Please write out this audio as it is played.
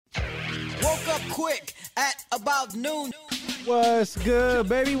Woke up quick at about noon. What's good,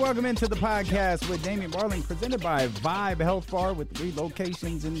 baby? Welcome into the podcast with Damian Barling, presented by Vibe Health Bar with 3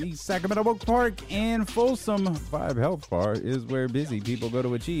 locations in East Sacramento, Oak Park, and Folsom. Vibe Health Bar is where busy people go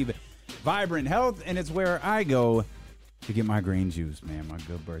to achieve vibrant health, and it's where I go to get my green juice, man, my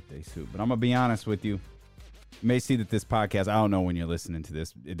good birthday suit. But I'm going to be honest with you. You may see that this podcast, I don't know when you're listening to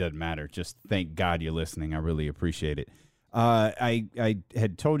this. It doesn't matter. Just thank God you're listening. I really appreciate it. I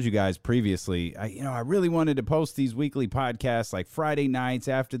had told you guys previously, I really wanted to post these weekly podcasts like Friday nights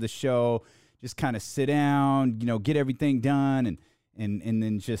after the show, just kind of sit down, get everything done and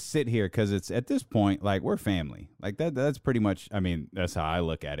then just sit here because it's at this point, like we're family. Like that's pretty much, that's how I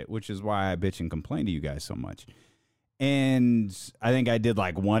look at it, which is why I bitch and complain to you guys so much. And I think I did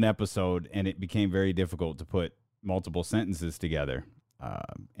like one episode and it became very difficult to put multiple sentences together.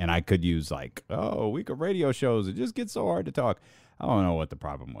 And I could use like, a week of radio shows. It just gets so hard to talk. I don't know what the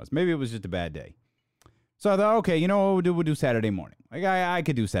problem was. Maybe it was just a bad day. So I thought, okay, you know what we'll do Saturday morning. Like I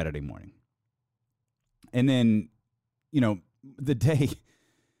could do Saturday morning. And then, the day,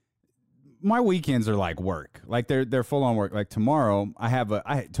 my weekends are like work. Like they're full on work. Like tomorrow,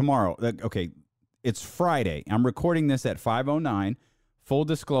 it's Friday. I'm recording this at 5:09. Full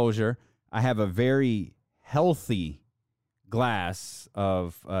disclosure, I have a very healthy glass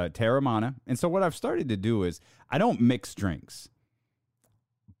of Teramana. And so what I've started to do is I don't mix drinks,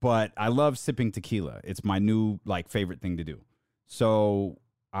 but I love sipping tequila. It's my new favorite thing to do. So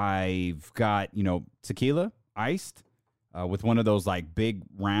I've got, tequila iced with one of those big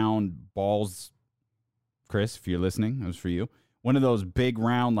round balls. Chris, if you're listening, that was for you. One of those big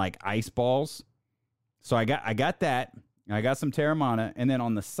round ice balls. So I got that. I got some Teramana, and then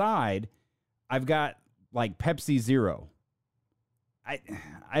on the side, I've got Pepsi Zero.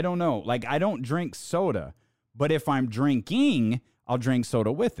 I don't know. I don't drink soda, but if I'm drinking, I'll drink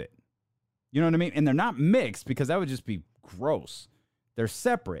soda with it. You know what I mean? And they're not mixed because that would just be gross. They're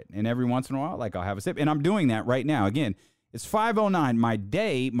separate. And every once in a while, I'll have a sip. And I'm doing that right now. Again, it's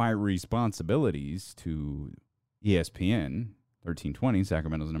 5:09. My responsibilities to ESPN 1320,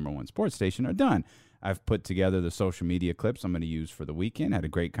 Sacramento's #1 sports station, are done. I've put together the social media clips I'm going to use for the weekend. Had a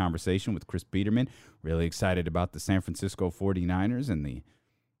great conversation with Chris Biederman. Really excited about the San Francisco 49ers and the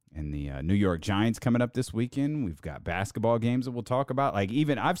New York Giants coming up this weekend. We've got basketball games that we'll talk about.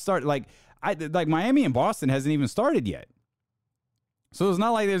 I've started Miami and Boston hasn't even started yet. So it's not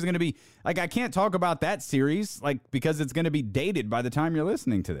like there's going to be I can't talk about that series because it's going to be dated by the time you're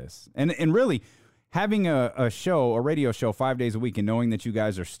listening to this. And really, having a radio show 5 days a week and knowing that you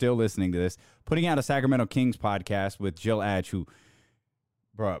guys are still listening to this, putting out a Sacramento Kings podcast with Jill Adge, who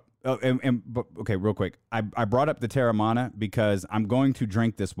brought up, okay, real quick. I brought up the Teramana because I'm going to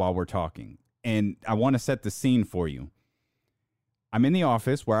drink this while we're talking. And I want to set the scene for you. I'm in the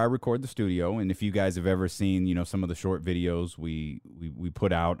office where I record the studio. And if you guys have ever seen, some of the short videos we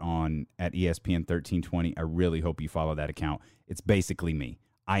put out at ESPN 1320, I really hope you follow that account. It's basically me.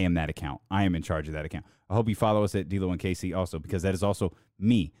 I am that account. I am in charge of that account. I hope you follow us at D'Lo and KC also, because that is also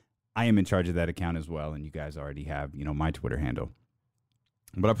me. I am in charge of that account as well, and you guys already have, my Twitter handle.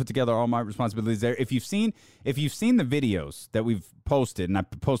 But I put together all my responsibilities there. If you've seen the videos that we've posted, and I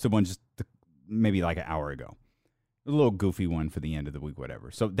posted one just maybe an hour ago, a little goofy one for the end of the week,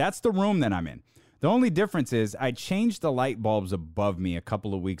 whatever. So that's the room that I'm in. The only difference is I changed the light bulbs above me a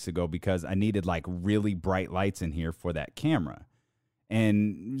couple of weeks ago because I needed really bright lights in here for that camera.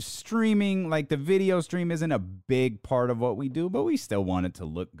 And streaming, the video stream isn't a big part of what we do, but we still want it to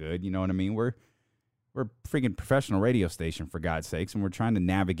look good. You know what I mean? We're a freaking professional radio station, for God's sakes, and we're trying to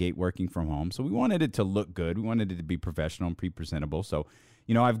navigate working from home. So we wanted it to look good. We wanted it to be professional and pre-presentable. So,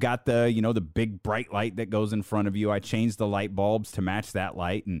 I've got the big bright light that goes in front of you. I changed the light bulbs to match that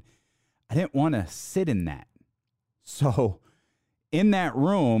light, and I didn't want to sit in that. So in that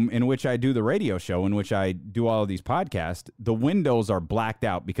room in which I do the radio show, in which I do all of these podcasts, the windows are blacked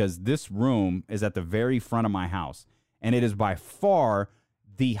out because this room is at the very front of my house. And it is by far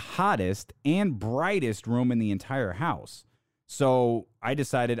the hottest and brightest room in the entire house. So I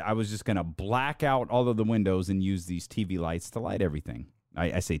decided I was just going to black out all of the windows and use these TV lights to light everything.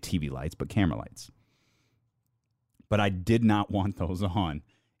 I say TV lights, but camera lights. But I did not want those on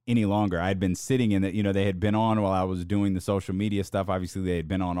any longer. I had been sitting in it. They had been on while I was doing the social media stuff. Obviously, they had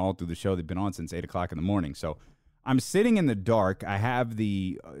been on all through the show. They've been on since 8 o'clock in the morning. So I'm sitting in the dark. I have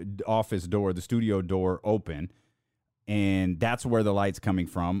the office door, the studio door open, and that's where the light's coming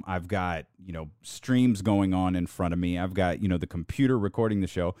from. I've got, streams going on in front of me. I've got, the computer recording the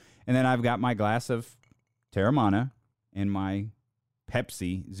show. And then I've got my glass of Teramana and my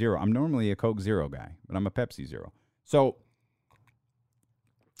Pepsi Zero. I'm normally a Coke Zero guy, but I'm a Pepsi Zero. So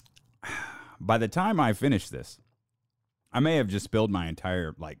by the time I finish this, I may have just spilled my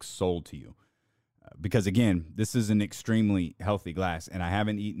entire soul to you. Because again, this is an extremely healthy glass, and I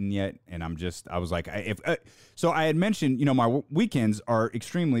haven't eaten yet, and I was like, so I had mentioned, my weekends are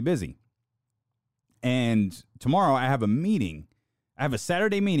extremely busy, and tomorrow I have a meeting. I have a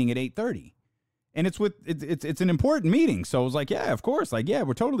Saturday meeting at 8:30, and it's an important meeting. So I was like, yeah, of course,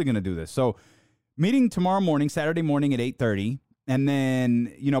 we're totally gonna do this. So meeting tomorrow morning, Saturday morning at 8:30. And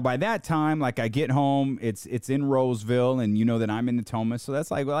then, by that time, I get home, it's in Roseville, and you know that I'm in Natoma, so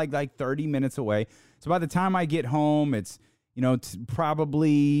that's like 30 minutes away. So by the time I get home, it's,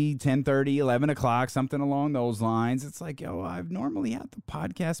 probably 10:30, 11 o'clock, something along those lines. It's like, I've normally had the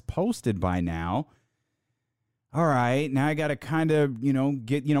podcast posted by now. All right, now I got to kind of,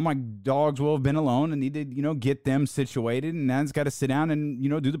 get, my dogs will have been alone and need to, get them situated, and then it's got to sit down and,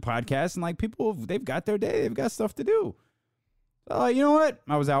 do the podcast, and people, they've got their day, they've got stuff to do. You know what?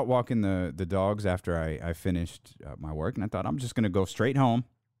 I was out walking the dogs after I finished my work, and I thought I'm just going to go straight home,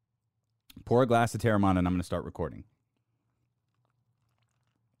 pour a glass of Teramana, and I'm going to start recording.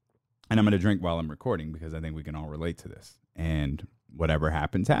 And I'm going to drink while I'm recording because I think we can all relate to this. And whatever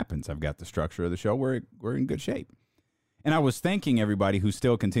happens, happens. I've got the structure of the show. We're in good shape. And I was thanking everybody who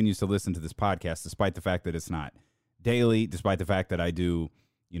still continues to listen to this podcast, despite the fact that it's not daily, despite the fact that I do,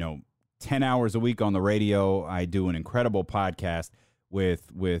 10 hours a week on the radio. I do an incredible podcast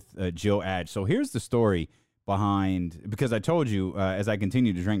with Jill Adge. So here's the story behind, because I told you, as I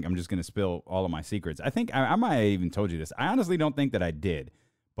continue to drink, I'm just going to spill all of my secrets. I think I might have even told you this. I honestly don't think that I did,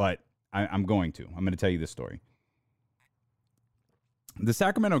 but I'm going to. I'm going to tell you this story. The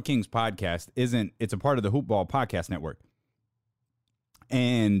Sacramento Kings podcast it's a part of the Hoopball Podcast Network.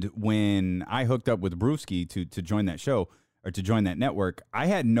 And when I hooked up with Brewski to join that show, or to join that network, I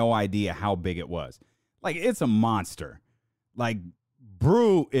had no idea how big it was. It's a monster.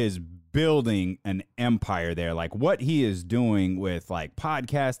 Brew is building an empire there. What he is doing with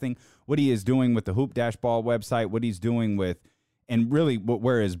podcasting, what he is doing with the Hoop Dash Ball website, what he's doing with, and really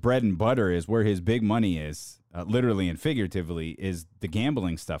where his bread and butter is, where his big money is, literally and figuratively, is the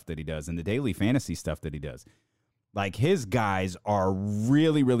gambling stuff that he does and the daily fantasy stuff that he does. His guys are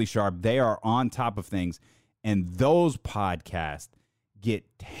really, really sharp. They are on top of things. And those podcasts get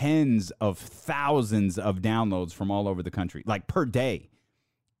tens of thousands of downloads from all over the country, per day.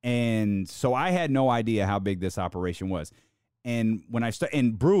 And so I had no idea how big this operation was. And when I started,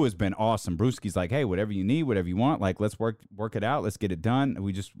 and Brew has been awesome. Brewski's like, hey, whatever you need, whatever you want, let's work it out. Let's get it done.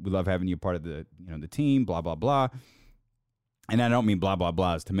 We love having you part of the, the team, blah, blah, blah. And I don't mean blah, blah,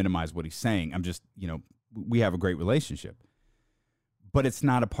 blah to minimize what he's saying. I'm just, we have a great relationship. But it's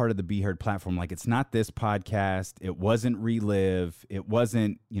not a part of the Be Heard platform. It's not this podcast. It wasn't Relive. It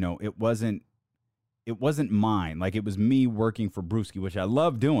wasn't, it wasn't mine. It was me working for Brewski, which I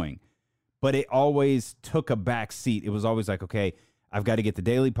love doing. But it always took a back seat. It was always okay, I've got to get the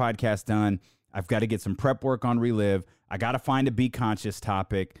daily podcast done. I've got to get some prep work on Relive. I got to find a Be Conscious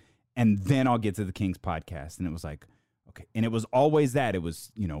topic. And then I'll get to the Kings podcast. And it was okay. And it was always that. It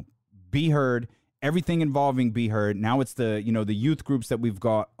was, Be Heard. Everything involving Be Heard. Now it's the, the youth groups that we've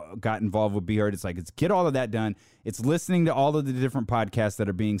got involved with Be Heard. It's it's get all of that done. It's listening to all of the different podcasts that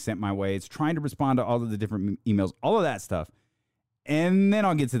are being sent my way. It's trying to respond to all of the different emails, all of that stuff. And then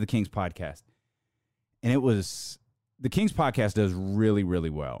I'll get to the Kings podcast. And the Kings podcast does really,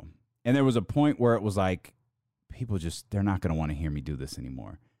 really well. And there was a point where it was people they're not going to want to hear me do this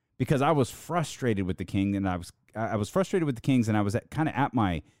anymore. Because I was frustrated with the King, and I was frustrated with the Kings, and I was kind of at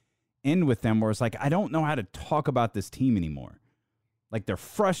my end with them where it's I don't know how to talk about this team anymore. They're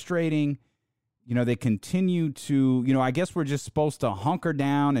frustrating. They continue to, I guess we're just supposed to hunker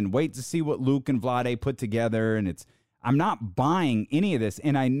down and wait to see what Luke and Vlade put together. And I'm not buying any of this.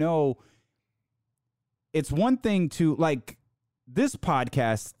 And I know it's one thing to this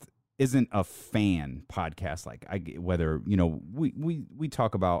podcast isn't a fan podcast. Whether, we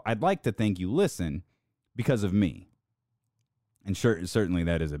talk about, I'd like to think you listen because of me. And certainly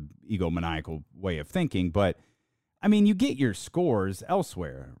that is an egomaniacal way of thinking, but I mean, you get your scores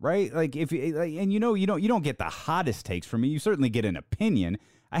elsewhere, right? If and you don't get the hottest takes from me. You certainly get an opinion.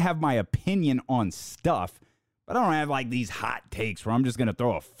 I have my opinion on stuff, but I don't have these hot takes where I'm just going to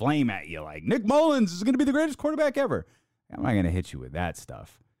throw a flame at you Nick Mullins is going to be the greatest quarterback ever. I'm not going to hit you with that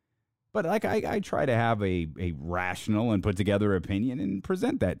stuff. But I try to have a rational and put together opinion and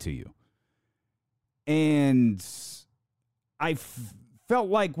present that to you. And I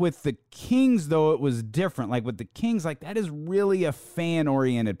felt with the Kings, though, it was different. With the Kings, that is really a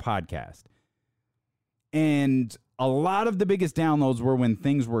fan-oriented podcast. And a lot of the biggest downloads were when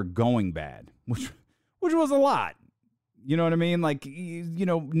things were going bad, which was a lot. You know what I mean? Like,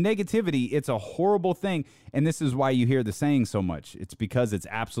 negativity, it's a horrible thing. And this is why you hear the saying so much. It's because it's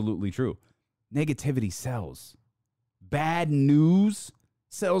absolutely true. Negativity sells. Bad news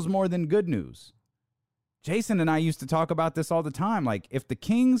sells more than good news. Jason and I used to talk about this all the time. Like, if the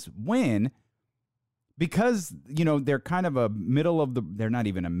Kings win, because, they're kind of they're not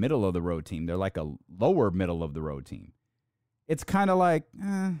even a middle of the road team. They're like a lower middle of the road team. It's kind of like,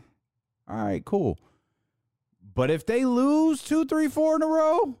 all right, cool. But if they lose 2, 3, 4 in a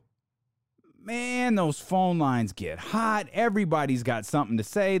row, man, those phone lines get hot. Everybody's got something to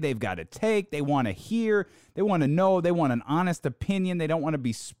say. They've got to take. They want to hear. They want to know. They want an honest opinion. They don't want to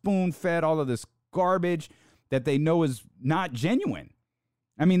be spoon-fed all of this garbage that they know is not genuine.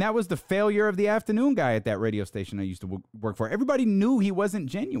 I mean, that was the failure of the afternoon guy at that radio station I used to work for. Everybody knew he wasn't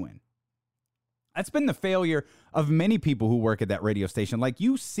genuine. That's been the failure of many people who work at that radio station. Like,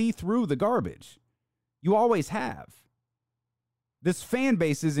 you see through the garbage. You always have. This fan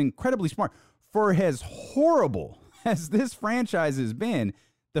base is incredibly smart. For as horrible as this franchise has been,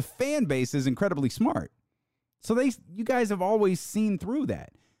 the fan base is incredibly smart. So you guys have always seen through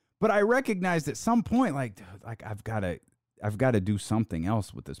that. But I recognized at some point, like I've got to do something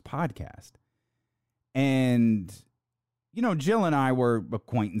else with this podcast. And, Jill and I were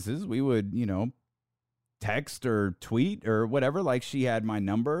acquaintances. We would, text or tweet or whatever. Like, she had my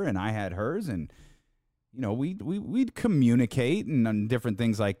number and I had hers, and we'd communicate and different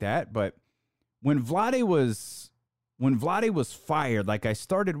things like that. But when Vlade was fired, like, I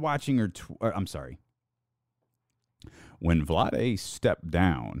started watching her. When Vlade stepped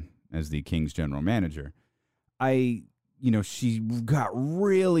down as the Kings general manager, she got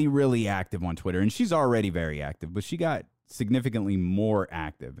really, really active on Twitter, and she's already very active, but she got significantly more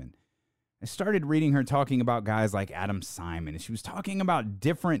active. And I started reading her talking about guys like Adam Simon, and she was talking about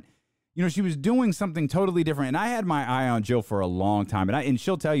different. She was doing something totally different. And I had my eye on Jill for a long time. And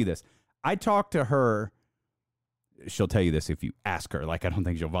she'll tell you this. I talked to her. She'll tell you this if you ask her. Like, I don't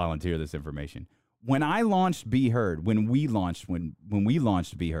think she'll volunteer this information. When I launched Be Heard, when we launched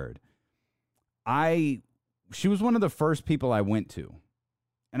Be Heard, she was one of the first people I went to.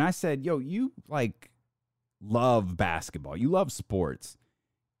 And I said, yo, you love basketball. You love sports.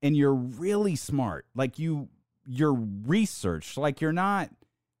 And you're really smart. Like, you're researched. Like, you're not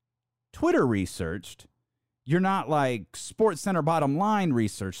Twitter researched. You're not like Sports Center Bottom Line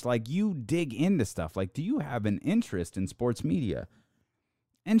researched. Like, you dig into stuff. Like, do you have an interest in sports media?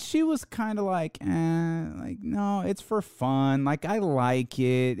 And she was kind of like, no, it's for fun. Like, I like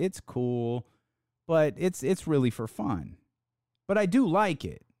it. It's cool. But it's really for fun. But I do like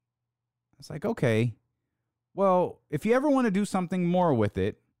it. I was like, okay, well, if you ever want to do something more with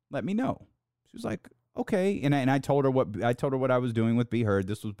it, let me know. She was like, okay. And I told her what I was doing with Be Heard.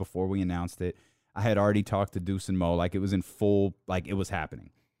 This was before we announced it. I had already talked to Deuce and Mo. Like, it was in full, like, it was happening.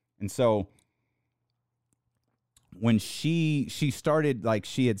 And so when she started, like,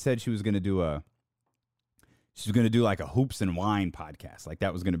 she had said she was going to do like a Hoops and Wine podcast. Like,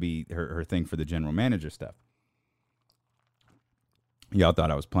 that was going to be her thing for the general manager stuff. Y'all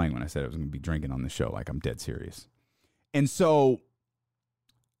thought I was playing when I said I was going to be drinking on the show. Like, I'm dead serious. And so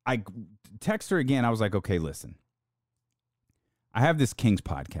I text her again. I was like, okay, listen. I have this Kings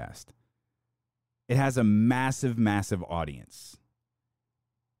podcast. It has a massive, massive audience.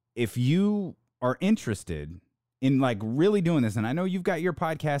 If you are interested in, like, really doing this, and I know you've got your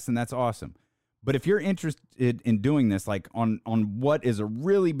podcast, and that's awesome. But if you're interested in doing this, like, on what is a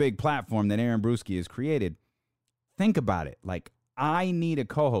really big platform that Aaron Brewski has created, think about it. Like, I need a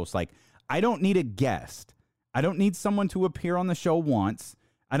co-host. Like, I don't need a guest. I don't need someone to appear on the show once.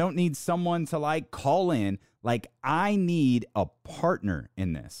 I don't need someone to, like, call in. Like, I need a partner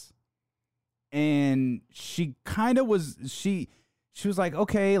in this. And she kind of was, she was like,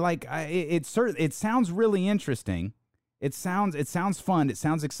 okay, like, it sounds really interesting. It sounds fun. It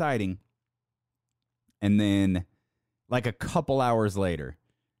sounds exciting. And then, like, a couple hours later,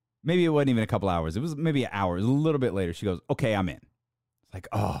 maybe it wasn't even a couple hours. It was maybe an hour. It was a little bit later. She goes, okay, I'm in. It's like,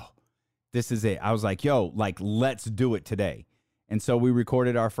 oh, this is it. I was like, yo, like, let's do it today. And so we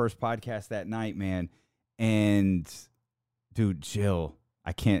recorded our first podcast that night, man. And, dude, Jill,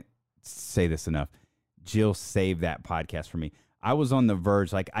 I can't say this enough. Jill saved that podcast for me. I was on the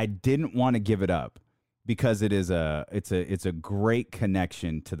verge. Like, I didn't want to give it up because it's a great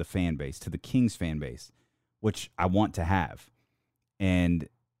connection to the fan base, to the Kings fan base, which I want to have. And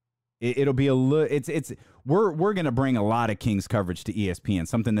it'll be we're going to bring a lot of Kings coverage to ESPN,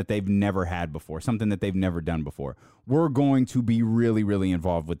 something that they've never had before, something that they've never done before. We're going to be really, really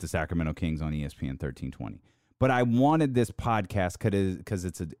involved with the Sacramento Kings on ESPN 1320. But I wanted this podcast because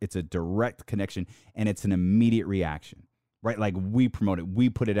it's a direct connection and it's an immediate reaction. right? Like we promote it. We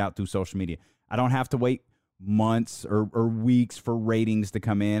put it out through social media. I don't have to wait months or weeks for ratings to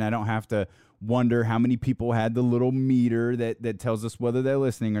come in. I don't have to wonder how many people had the little meter that tells us whether they're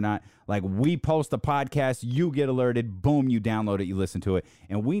listening or not. Like we post a podcast, you get alerted, boom, you download it, you listen to it.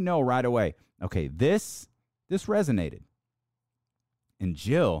 And we know right away, okay, this resonated. And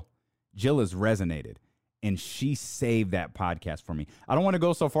Jill has resonated. And she saved that podcast for me. I don't want to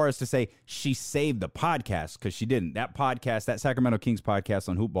go so far as to say she saved the podcast, because she didn't. That podcast, that Sacramento Kings podcast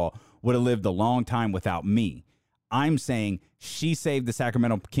on Hoopball, would have lived a long time without me. I'm saying she saved the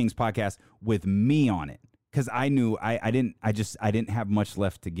Sacramento Kings podcast with me on it, because I knew I didn't have much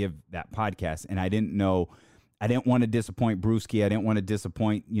left to give that podcast, and I didn't want to disappoint Brewski. I didn't want to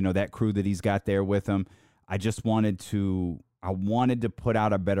disappoint, that crew that he's got there with him. I wanted to put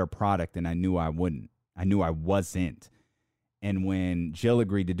out a better product, and I knew I wouldn't. I knew I wasn't. And when Jill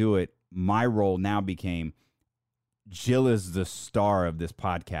agreed to do it, my role now became, Jill is the star of this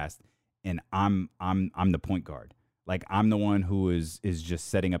podcast, and I'm the point guard. Like, I'm the one who is just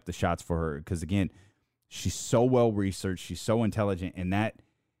setting up the shots for her, because again, she's so well researched, she's so intelligent, and that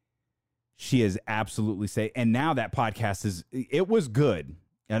she is absolutely safe. And now that podcast it was good.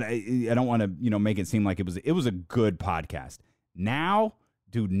 And I don't want to, make it seem like it was a good podcast. Now,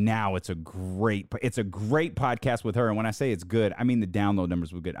 dude, it's a great podcast with her. And when I say it's good, I mean the download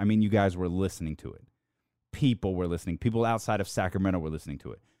numbers were good. I mean, you guys were listening to it. People were listening. People outside of Sacramento were listening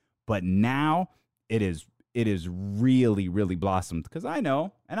to it. But now it is really, really blossomed. Because I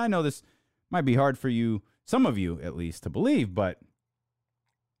know this might be hard for you, some of you at least, to believe, but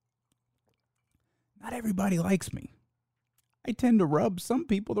not everybody likes me. I tend to rub some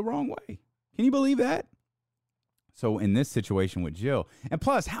people the wrong way. Can you believe that? So in this situation with Jill, and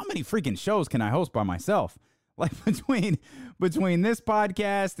plus, how many freaking shows can I host by myself? Like between this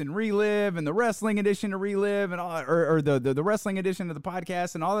podcast and Relive and the wrestling edition of Relive and all, or the wrestling edition of the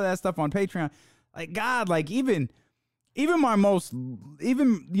podcast and all of that stuff on Patreon. Like, God, like even the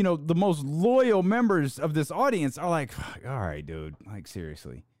most loyal members of this audience are like, all right, dude, like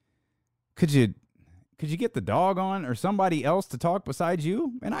seriously, could you get the dog on or somebody else to talk besides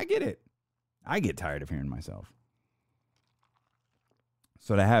you? And I get it. I get tired of hearing myself.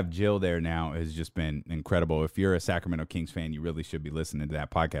 So to have Jill there now has just been incredible. If you're a Sacramento Kings fan, you really should be listening to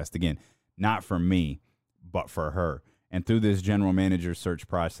that podcast. Again, not for me, but for her. And through this general manager search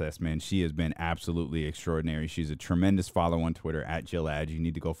process, man, she has been absolutely extraordinary. She's a tremendous follow on Twitter, @JillAdge. You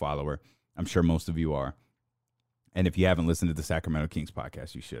need to go follow her. I'm sure most of you are. And if you haven't listened to the Sacramento Kings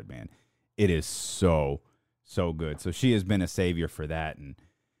podcast, you should, man. It is so, so good. So she has been a savior for that, and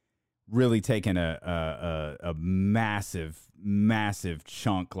really taken a massive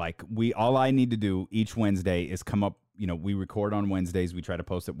chunk. Like, all I need to do each Wednesday is come up, we record on Wednesdays. We try to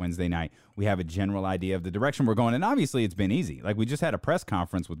post it Wednesday night. We have a general idea of the direction we're going. And obviously it's been easy. Like, we just had a press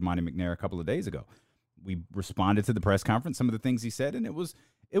conference with Monty McNair a couple of days ago. We responded to the press conference, some of the things he said, and it was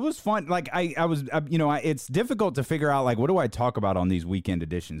fun. Like, it's difficult to figure out, like, what do I talk about on these weekend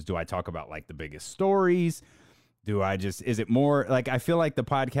editions? Do I talk about like the biggest stories? Is it more like, I feel like the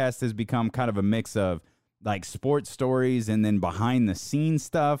podcast has become kind of a mix of like sports stories and then behind the scenes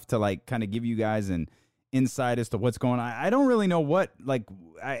stuff to like kind of give you guys an insight as to what's going on. I don't really know what, like,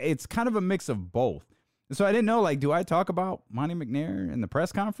 it's kind of a mix of both. So I didn't know, like, do I talk about Monty McNair in the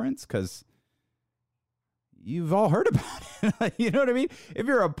press conference? Because you've all heard about it. You know what I mean? If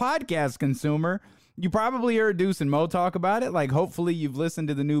you're a podcast consumer, you probably heard Deuce and Mo talk about it. Like, hopefully you've listened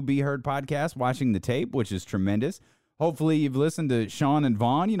to the new Be Heard podcast, Watching the Tape, which is tremendous. Hopefully you've listened to Sean and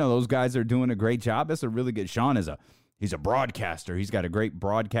Vaughn. Those guys are doing a great job. That's a really good. Sean he's a broadcaster. He's got a great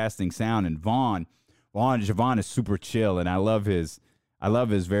broadcasting sound. And Vaughn is super chill, and I love his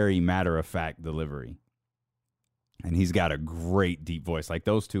very matter-of-fact delivery. And he's got a great deep voice. Like,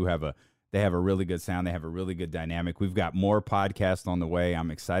 those two have a really good sound. They have a really good dynamic. We've got more podcasts on the way. I'm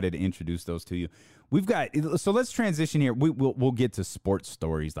excited to introduce those to you. So let's transition here. We'll get to sports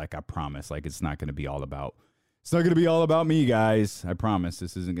stories, like I promise. Like, it's not going to be all about me, guys. I promise.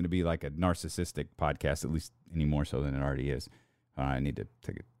 This isn't going to be like a narcissistic podcast, at least any more so than it already is. I need to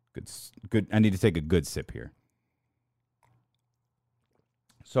take a good sip here.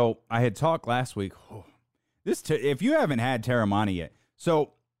 So I had talked last week. If you haven't had Teramana yet,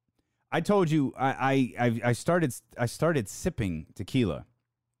 so I told you I started sipping tequila,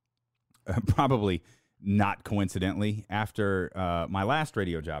 probably not coincidentally, after my last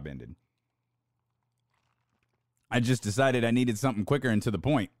radio job ended. I just decided I needed something quicker and to the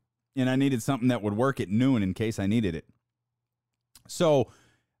point, and I needed something that would work at noon in case I needed it. So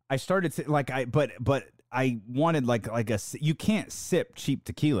I started but I wanted like you can't sip cheap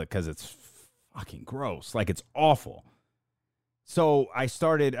tequila because it's fucking gross. Like, it's awful. So I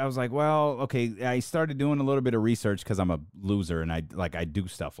was like, well, okay. I started doing a little bit of research because I'm a loser and I do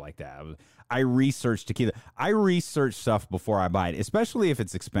stuff like that. I research tequila. I research stuff before I buy it, especially if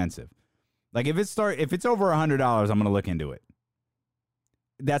it's expensive. Like if it's over $100, I'm going to look into it.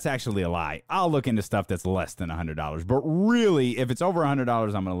 That's actually a lie. I'll look into stuff that's less than $100. But really, if it's over $100,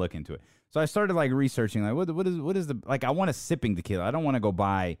 I'm going to look into it. So I started like researching, like what is the, like I want a sipping tequila. I don't want to go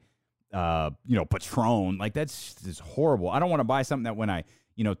buy Patron. Like that's just horrible. I don't want to buy something that when I,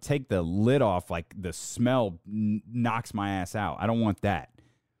 take the lid off, like the smell knocks my ass out. I don't want that.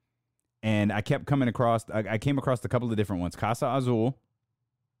 And I kept coming across, I came across a couple of different ones. Casa Azul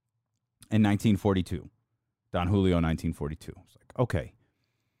in 1942. Don Julio 1942. It's like, okay.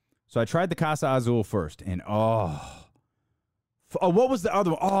 So I tried the Casa Azul first, and what was the other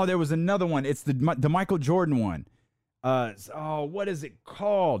one? Oh, there was another one. It's the Michael Jordan one. What is it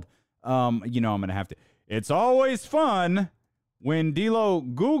called? I'm going to have to. It's always fun when D'Lo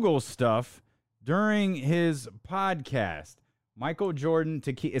Googles stuff during his podcast. Michael Jordan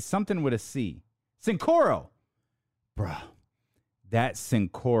tequila. It's something with a C. Sincoro. Bruh. That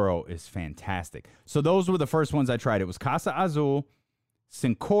Sincoro is fantastic. So those were the first ones I tried. It was Casa Azul,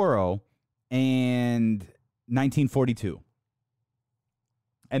 Sincoro, and 1942.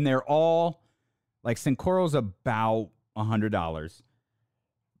 And they're all, like, Sincoro's about $100.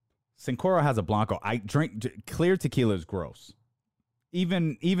 Sincoro has a Blanco. I drink clear tequila is gross.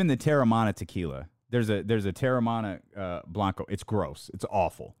 Even the Teramana tequila. There's a Teramana Blanco. It's gross. It's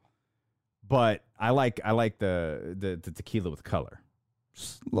awful. But I like the tequila with color.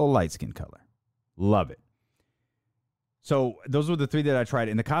 Just a little light skin color. Love it. So those were the three that I tried.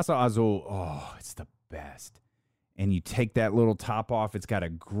 And the Casa Azul, it's the best. And you take that little top off. It's got a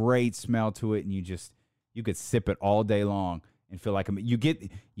great smell to it, and you could sip it all day long and feel like you get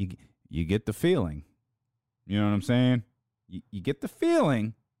the feeling. You know what I'm saying? You get the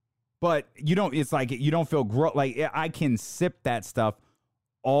feeling, but you don't. It's like you don't feel gross. Like I can sip that stuff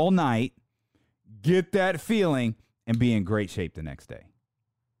all night, get that feeling, and be in great shape the next day.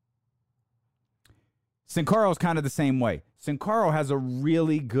 Sincoro is kind of the same way. Sincoro has a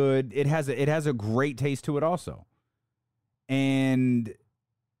really good. It has a great taste to it also. And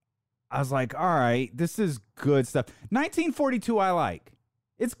I was like, all right, this is good stuff. 1942 I like.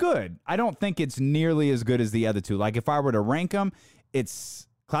 It's good. I don't think it's nearly as good as the other two. Like if I were to rank them, it's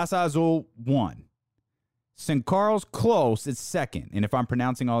Casa Azul 1. Sincoro's close. It's second. And if I'm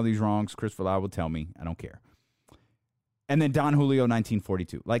pronouncing all these wrongs, Chris Villar will tell me. I don't care. And then Don Julio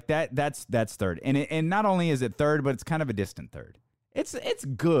 1942. Like that's third. And not only is it third, but it's kind of a distant third. It's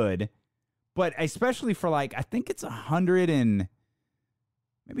good. But especially for like, I think it's $129,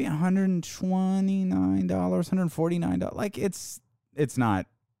 $149. Like it's not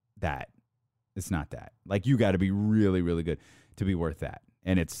that. It's not that. Like you got to be really, really good to be worth that.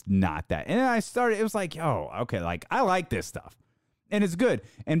 And it's not that. And it was like, oh, okay. Like I like this stuff and it's good.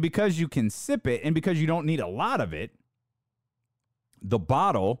 And because you can sip it and because you don't need a lot of it, the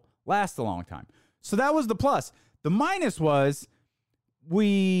bottle lasts a long time. So that was the plus. The minus was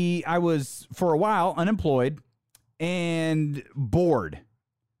I was for a while unemployed and bored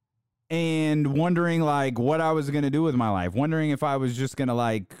and wondering like what I was going to do with my life, wondering if I was just going to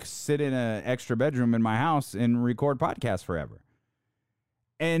like sit in an extra bedroom in my house and record podcasts forever.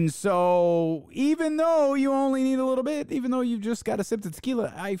 And so even though you only need a little bit, even though you've just got to sip the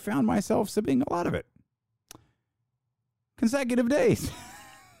tequila, I found myself sipping a lot of it. Consecutive days.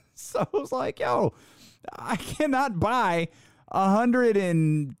 So I was like, yo, I cannot buy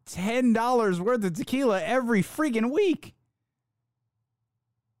 $110 worth of tequila every freaking week.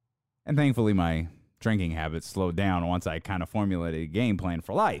 And thankfully my drinking habits slowed down once I kind of formulated a game plan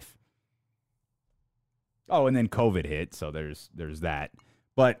for life. Oh, and then COVID hit, so there's that.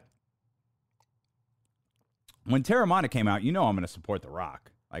 But when Teramana came out, I'm going to support The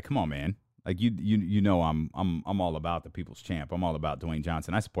Rock. Like, come on, man. Like you know I'm all about the people's champ. I'm all about Dwayne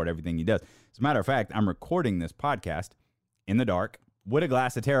Johnson. I support everything he does. As a matter of fact, I'm recording this podcast in the dark with a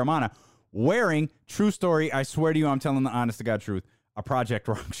glass of Teramana, wearing, true story, I swear to you, I'm telling the honest to God truth, a Project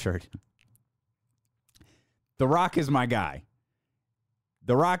Rock shirt. The Rock is my guy.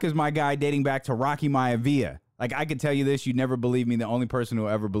 The Rock is my guy dating back to Rocky Maivia. Like, I could tell you this, you'd never believe me. The only person who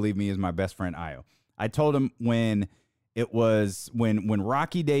will ever believe me is my best friend, Io. I told him when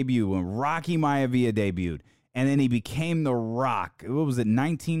Rocky debuted, when Rocky Maivia debuted, and then he became The Rock. What was it,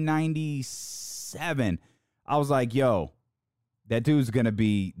 1997? I was like, yo, that dude's going to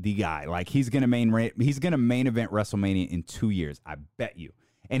be the guy. Like, he's going to main event WrestleMania in 2 years. I bet you.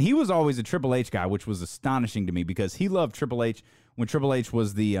 And he was always a Triple H guy, which was astonishing to me because he loved Triple H when Triple H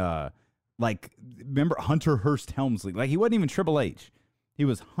was the Like, remember Hunter Hearst Helmsley? Like, he wasn't even Triple H. He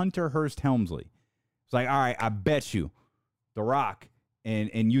was Hunter Hearst Helmsley. It's like, all right, I bet you The Rock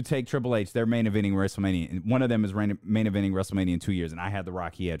and you take Triple H, they're main eventing WrestleMania. And one of them is main eventing WrestleMania in 2 years. And I had The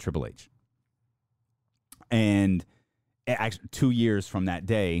Rock, he had Triple H. And actually 2 years from that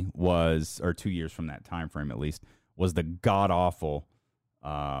day was, or 2 years from that time frame at least, was the god-awful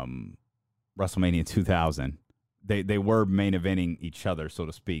WrestleMania 2000. They were main eventing each other, so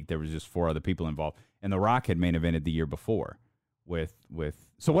to speak. There was just 4 other people involved. And The Rock had main evented the year before with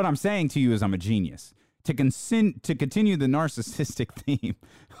so what I'm saying to you is I'm a genius. To continue the narcissistic theme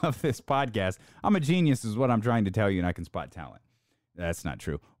of this podcast, I'm a genius is what I'm trying to tell you, and I can spot talent. That's not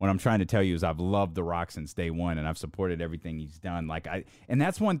true. What I'm trying to tell you is I've loved The Rock since day one, and I've supported everything he's done. And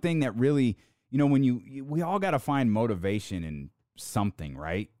that's one thing that really, when we all got to find motivation in something,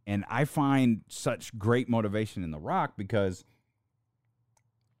 right? And I find such great motivation in The Rock because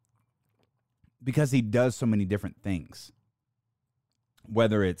he does so many different things.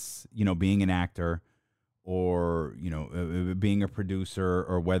 Whether it's, being an actor or, being a producer,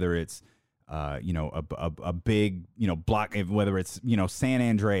 or whether it's, a big, block, whether it's, San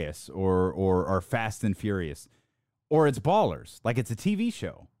Andreas or Fast and Furious, or it's Ballers, like it's a TV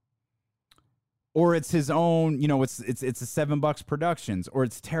show, or it's his own, it's a $7 Productions, or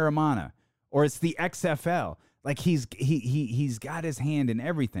it's Teramana, or it's the XFL. Like he's got his hand in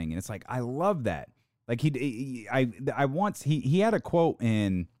everything. And it's like, I love that. Like he had a quote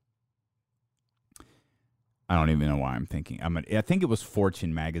in, I don't even know why I'm thinking. I think it was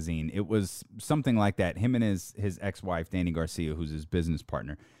Fortune magazine. It was something like that. Him and his ex-wife, Danny Garcia, who's his business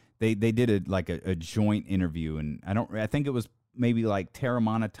partner, they did a joint interview, and I think it was maybe like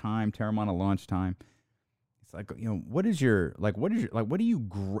Teramana launch time. It's like, what is your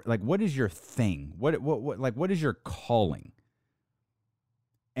thing? What is your calling?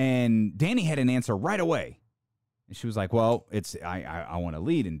 And Danny had an answer right away. And she was like, well, it's I want to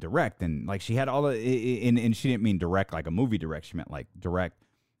lead and direct. And like she had all the, and she didn't mean direct like a movie direct. She meant like direct.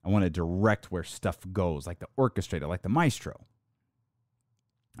 I want to direct where stuff goes, like the orchestrator, like the maestro.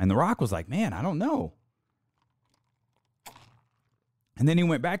 And The Rock was like, man, I don't know. And then he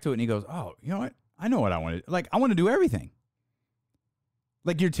went back to it and he goes, oh, you know what? I know what I want to do. Like, I want to do everything.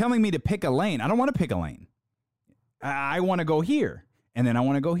 Like, you're telling me to pick a lane. I don't want to pick a lane. I want to go here. And then I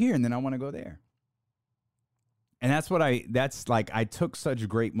want to go here. And then I want to go there. And that's I took such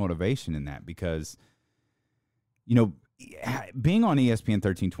great motivation in that because, being on ESPN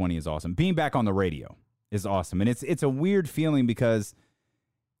 1320 is awesome. Being back on the radio is awesome. And it's a weird feeling because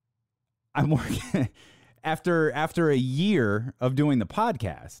I'm working after a year of doing the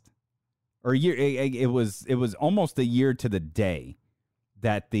podcast, or a year, it was almost a year to the day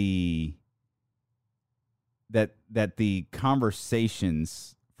that the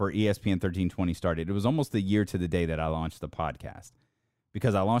conversations for ESPN 1320 started. It was almost a year to the day that I launched the podcast,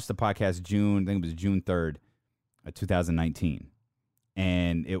 because I launched the podcast June 3rd, 2019.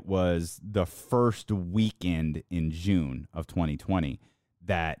 And it was the first weekend in June of 2020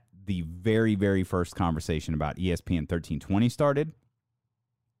 that the very, very first conversation about ESPN 1320 started.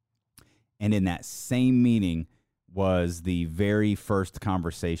 And in that same meeting was the very first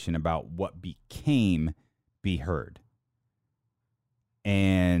conversation about what became Be Heard.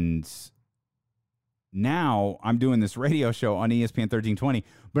 And now I'm doing this radio show on ESPN 1320,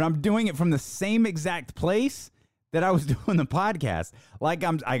 but I'm doing it from the same exact place that I was doing the podcast. Like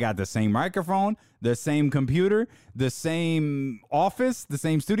I got the same microphone, the same computer, the same office, the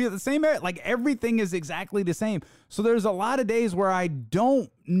same studio, the same, like everything is exactly the same. So there's a lot of days where I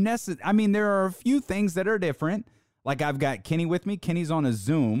don't there are a few things that are different. Like I've got Kenny with me. Kenny's on a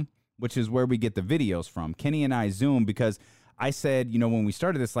Zoom, which is where we get the videos from. Kenny and I Zoom because I said, when we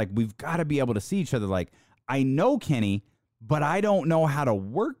started this, like, we've got to be able to see each other. Like, I know Kenny, but I don't know how to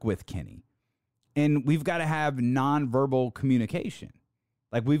work with Kenny. And we've got to have nonverbal communication.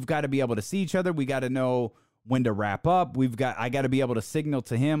 Like, we've got to be able to see each other. We got to know when to wrap up. I got to be able to signal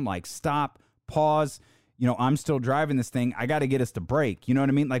to him, like, stop, pause. I'm still driving this thing. I got to get us to break. You know what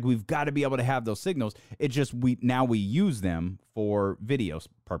I mean? Like, we've got to be able to have those signals. It just, we use them for video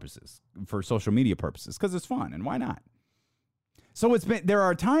purposes, for social media purposes, because it's fun, and why not? So there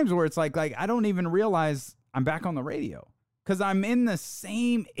are times where it's like I don't even realize I'm back on the radio because I'm in the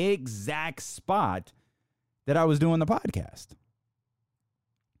same exact spot that I was doing the podcast.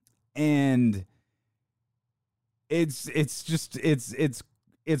 And it's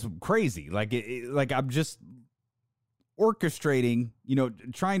crazy. Like I'm just orchestrating,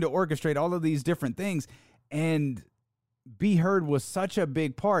 trying to orchestrate all of these different things. And Be Heard was such a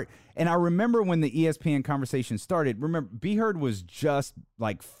big part. And I remember when the ESPN conversation started, Be Heard was just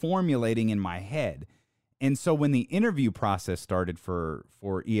like formulating in my head. And so when the interview process started for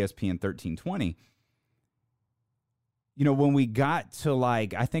ESPN 1320, you know, when we got to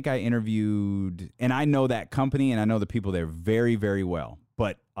like, I think I interviewed, and I know that company and I know the people there very, very well.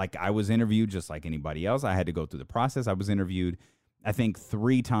 But like I was interviewed just like anybody else. I had to go through the process. I was interviewed, I think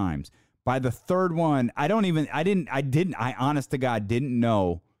 3 times. By the third one, I honest to God didn't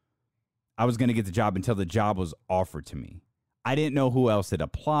know I was going to get the job until the job was offered to me. I didn't know who else had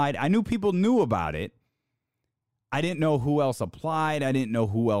applied. I knew people knew about it. I didn't know who else applied. I didn't know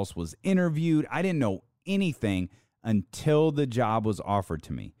who else was interviewed. I didn't know anything until the job was offered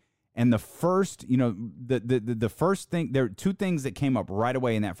to me. And the first, you know, the first thing, there are 2 things that came up right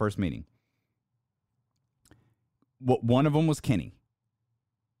away in that first meeting. One of them was Kenny.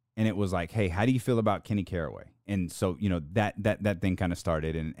 And it was like, hey, how do you feel about Kenny Caraway? And so, you know, that thing kind of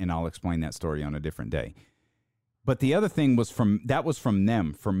started, and I'll explain that story on a different day. But the other thing was from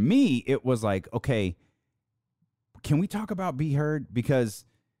them. For me, it was like, okay, can we talk about Be Heard? Because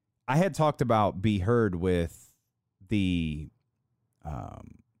I had talked about Be Heard with the,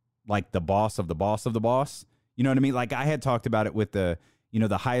 like the boss of the boss of the boss. You know what I mean? Like I had talked about it with the, you know,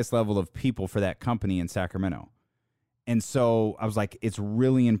 the highest level of people for that company in Sacramento. And so I was like, it's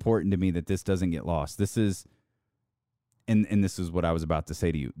really important to me that this doesn't get lost. This is, and this is what I was about to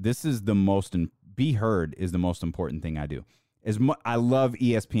say to you. This is the most, Be Heard is the most important thing I do. I love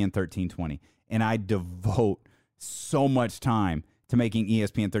ESPN 1320, and I devote so much time to making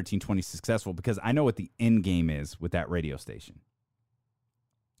ESPN 1320 successful because I know what the end game is with that radio station.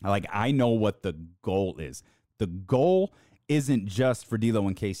 Like, I know what the goal is. The goal isn't just for D'Lo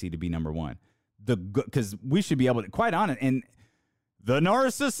and Casey to be number one. Because we should be able to, quite honest, and the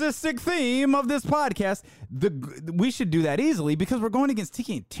narcissistic theme of this podcast, we should do that easily because we're going against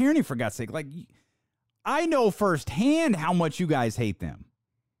Tiki and Tierney, for God's sake. Like, I know firsthand how much you guys hate them.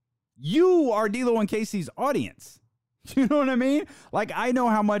 You are D'Lo and Casey's audience. You know what I mean? Like, I know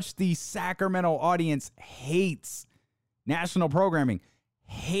how much the Sacramento audience hates national programming,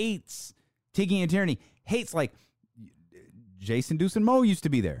 hates Tiki and Tierney, hates, like, Jason Deuce and Mo used to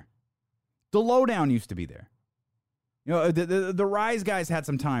be there. The Lowdown used to be there. You know, the Rise guys had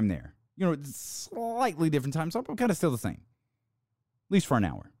some time there. You know, slightly different time, so kind of still the same. At least for an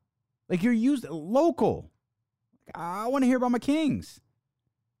hour. Like, you're used local. I want to hear about my Kings.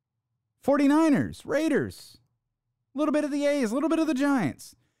 49ers, Raiders. A little bit of the A's, a little bit of the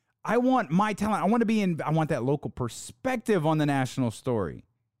Giants. I want my talent. I want that local perspective on the national story.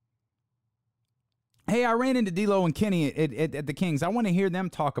 Hey, I ran into D'Lo and Kenny at the Kings. I want to hear them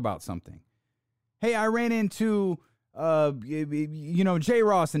talk about something. Hey, I ran into, you know, J.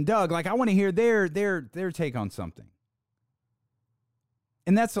 Ross and Doug. Like, I want to hear their take on something.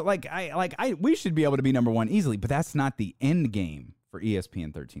 And that's we should be able to be number one easily, but that's not the end game for ESPN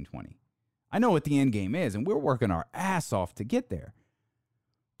 1320. I know what the end game is, and we're working our ass off to get there.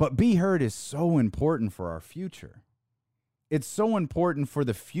 But Be Heard is so important for our future. It's so important for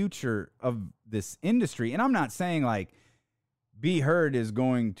the future of this industry. And I'm not saying like Be Heard is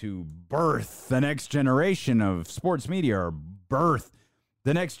going to birth the next generation of sports media or birth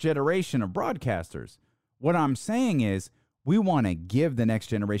the next generation of broadcasters. What I'm saying is we want to give the next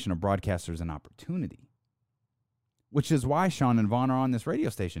generation of broadcasters an opportunity, which is why Sean and Vaughn are on this radio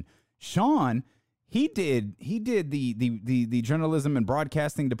station. Sean, he did the journalism and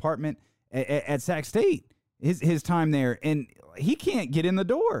broadcasting department at Sac State, his time there, and he can't get in the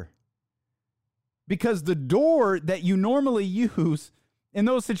door. Because the door that you normally use in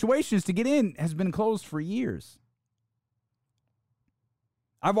those situations to get in has been closed for years.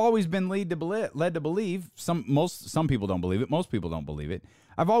 I've always been led to believe, some people don't believe it, most people don't believe it.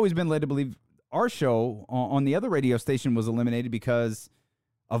 I've always been led to believe our show on the other radio station was eliminated because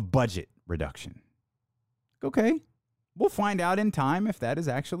of budget reduction. Okay, we'll find out in time if that is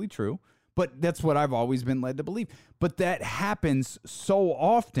actually true, but that's what I've always been led to believe. But that happens so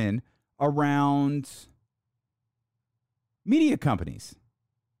often around media companies.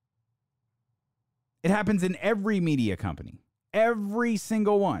 It happens in every media company, every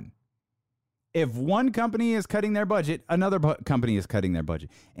single one. If one company is cutting their budget, another company is cutting their budget.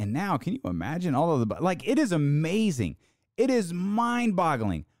 And now, can you imagine all of the, like, it is amazing. It is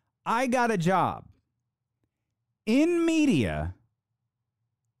mind-boggling. I got a job in media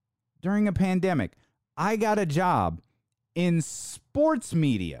during a pandemic. I got a job in sports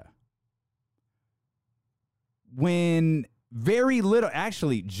media when very little,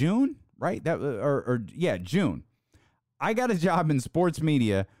 actually June, right? June. I got a job in sports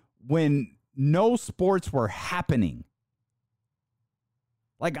media when no sports were happening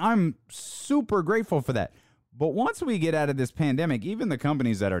Like, I'm super grateful for that. But once we get out of this pandemic, even the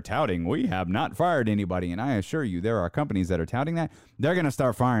companies that are touting, we have not fired anybody, and I assure you there are companies that are touting that, they're going to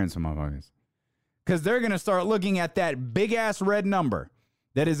start firing some motherfuckers. Because they're going to start looking at that big-ass red number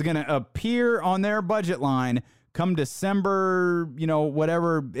that is going to appear on their budget line come December,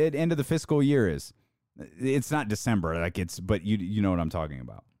 whatever end of the fiscal year is. It's not December, but you know what I'm talking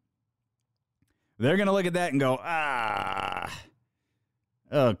about. They're going to look at that and go,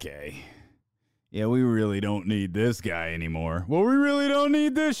 okay. Yeah, we really don't need this guy anymore. Well, we really don't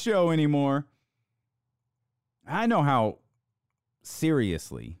need this show anymore. I know how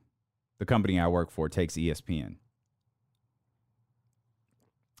seriously the company I work for takes ESPN.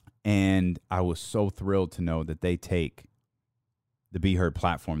 And I was so thrilled to know that they take the Be Heard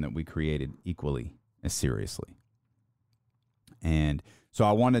platform that we created equally as seriously. And so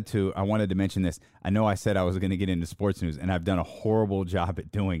I wanted to mention this. I know I said I was going to get into sports news, and I've done a horrible job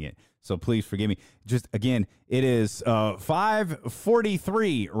at doing it. So please forgive me. Just again, it is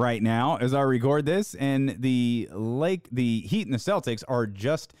 5:43 right now as I record this, and the Heat and the Celtics are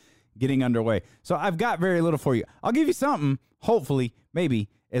just getting underway. So I've got very little for you. I'll give you something, hopefully, maybe,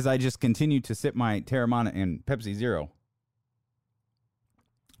 as I just continue to sip my Teramana and Pepsi Zero.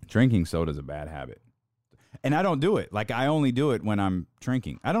 Drinking soda is a bad habit. And I don't do it. Like, I only do it when I'm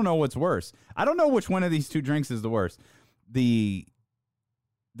drinking. I don't know what's worse. I don't know which one of these two drinks is the worst. The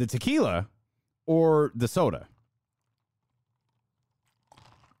tequila or the soda.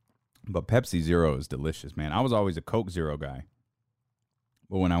 But Pepsi Zero is delicious, man. I was always a Coke Zero guy.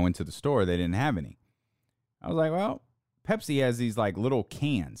 But when I went to the store, they didn't have any. I was like, well, Pepsi has these like little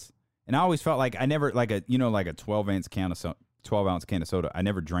cans. And I always felt like I never, like a 12-ounce can of soda. I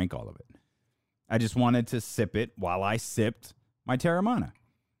never drank all of it. I just wanted to sip it while I sipped my Teramana.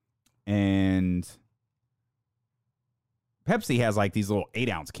 And Pepsi has like these little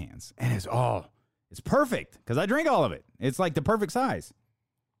 8-ounce cans. And it's perfect because I drink all of it. It's like the perfect size.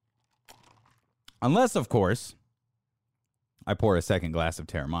 Unless, of course, I pour a second glass of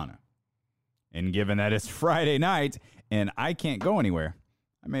Teramana. And given that it's Friday night and I can't go anywhere,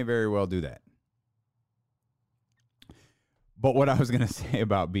 I may very well do that. But what I was going to say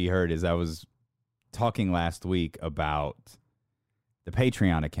about Be Heard is I was talking last week about the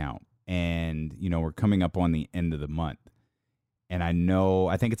Patreon account. And, we're coming up on the end of the month. And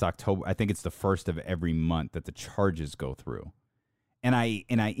I think it's October. I think it's the first of every month that the charges go through. And I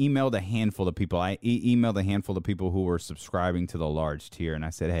emailed a handful of people. I emailed a handful of people who were subscribing to the large tier. And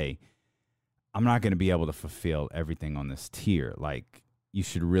I said, hey, I'm not going to be able to fulfill everything on this tier. Like, you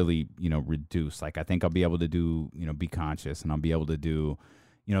should really, reduce. Like, I think I'll be able to do, Be Conscious, and I'll be able to do,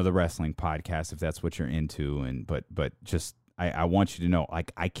 the wrestling podcast if that's what you're into. And but just I want you to know,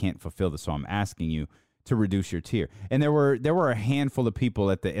 like, I can't fulfill this. So I'm asking you to reduce your tier. And there were a handful of people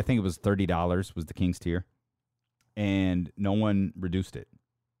I think it was $30 was the King's tier. And no one reduced it.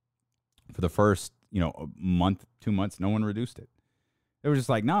 For the first, a month, 2 months, no one reduced it. They were just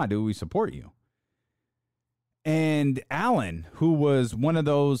like, nah, dude, we support you. And Alan, who was one of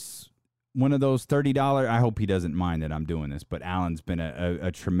those $30, I hope he doesn't mind that I'm doing this, but Alan's been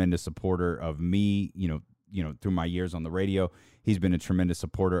a tremendous supporter of me, through my years on the radio. He's been a tremendous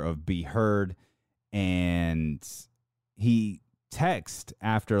supporter of Be Heard. And he text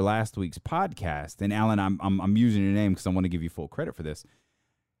after last week's podcast, and Alan, I'm using your name because I want to give you full credit for this.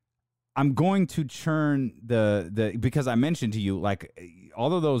 I'm going to churn the because I mentioned to you, like,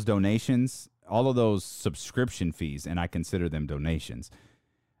 all of those donations, all of those subscription fees, and I consider them donations.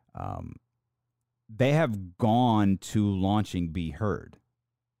 They have gone to launching Be Heard.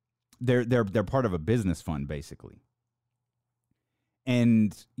 They're part of a business fund, basically.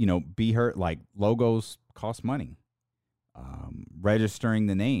 And Be Heard, like, logos cost money. Registering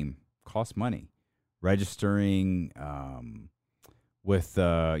the name costs money. Registering with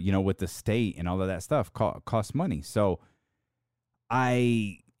the state and all of that stuff costs money. So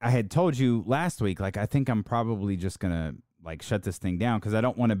I had told you last week, like, I think I'm probably just gonna, like, shut this thing down because I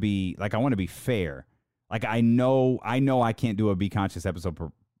don't want to be, like, I want to be fair. Like, I know I can't do a Be Conscious episode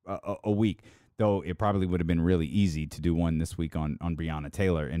per a week, though it probably would have been really easy to do one this week on Breonna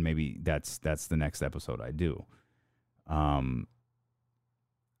Taylor, and maybe that's the next episode I do. But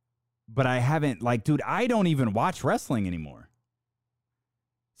I haven't, like, dude, I don't even watch wrestling anymore.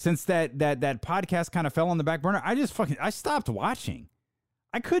 Since that podcast kind of fell on the back burner, I stopped watching.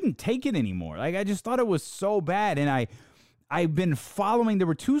 I couldn't take it anymore. Like, I just thought it was so bad. And I've been following, there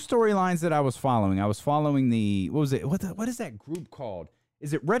were two storylines that I was following. I was following what is that group called?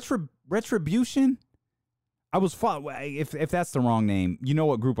 Is it Retribution? I was if that's the wrong name, you know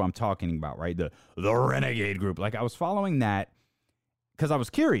what group I'm talking about, right? The Renegade group. Like, I was following that, because I was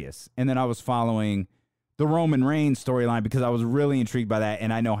curious. And then I was following the Roman Reigns storyline because I was really intrigued by that.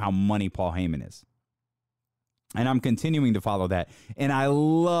 And I know how money Paul Heyman is. And I'm continuing to follow that. And I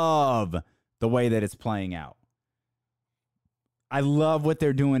love the way that it's playing out. I love what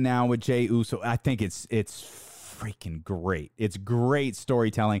they're doing now with Jey Uso. I think it's freaking great. It's great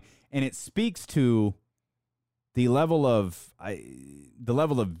storytelling. And it speaks to the level of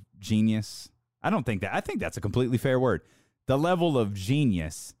genius. I think that's a completely fair word. The level of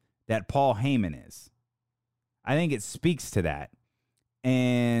genius that Paul Heyman is. I think it speaks to that.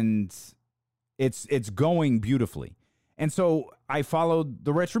 And it's going beautifully. And so I followed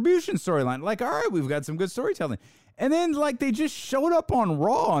the Retribution storyline. Like, all right, we've got some good storytelling. And then, like, they just showed up on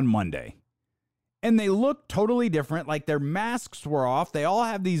Raw on Monday. And they looked totally different. Like, their masks were off. They all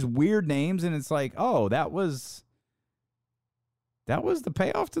have these weird names. And it's like, oh, that was the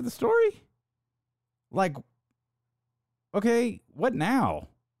payoff to the story? Like, okay, what now?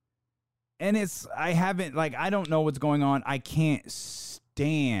 And I don't know what's going on. I can't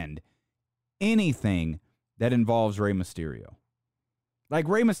stand anything that involves Rey Mysterio. Like,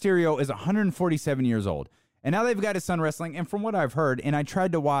 Rey Mysterio is 147 years old. And now they've got his son wrestling. And from what I've heard, and I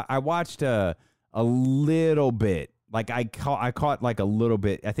tried to I watched a little bit. Like, I caught like a little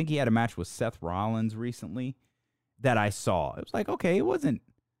bit. I think he had a match with Seth Rollins recently that I saw. It was like, okay, it wasn't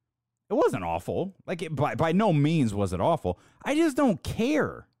awful. Like, by no means was it awful. I just don't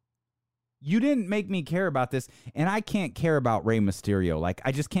care. You didn't make me care about this, and I can't care about Rey Mysterio. Like,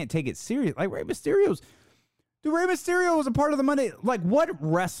 I just can't take it serious. Like, Rey Mysterio was a part of the Monday. Like, what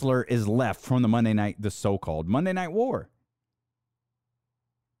wrestler is left from the so-called Monday Night War?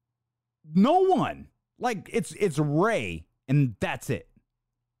 No one. Like, it's Rey, and that's it.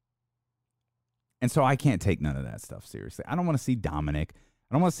 And so I can't take none of that stuff seriously. I don't want to see Dominic.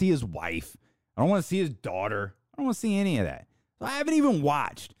 I don't want to see his wife. I don't want to see his daughter. I don't want to see any of that. So I haven't even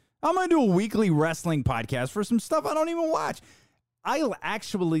watched. I'm going to do a weekly wrestling podcast for some stuff I don't even watch. I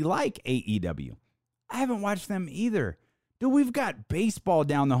actually like AEW. I haven't watched them either. Dude, we've got baseball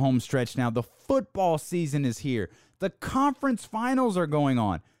down the home stretch now. The football season is here. The conference finals are going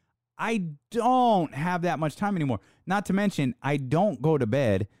on. I don't have that much time anymore. Not to mention, I don't go to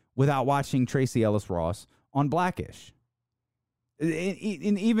bed without watching Tracy Ellis Ross on Blackish. And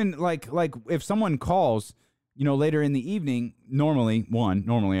even like if someone calls, later in the evening, normally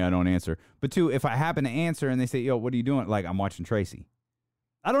I don't answer. But two, if I happen to answer and they say, yo, what are you doing? Like, I'm watching Tracy.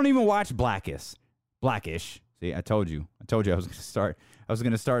 I don't even watch Blackish. See, I told you I was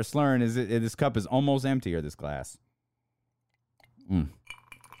going to start slurring. This cup is almost empty, or this glass. Let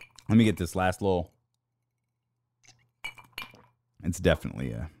me get this last little. It's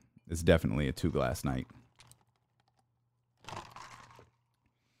definitely a 2-glass night.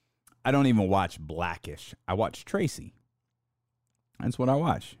 I don't even watch Blackish. I watch Tracy. That's what I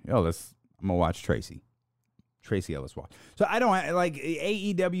watch. I'm going to watch Tracy. Tracy Ellis Ross. So I don't like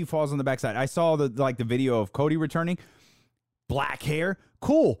AEW falls on the backside. I saw the video of Cody returning. Black hair.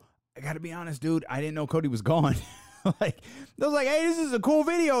 Cool. I got to be honest, dude. I didn't know Cody was gone. I was like, hey, this is a cool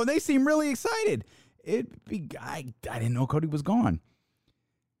video. And they seem really excited. I didn't know Cody was gone.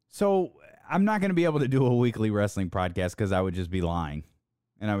 So I'm not going to be able to do a weekly wrestling podcast because I would just be lying.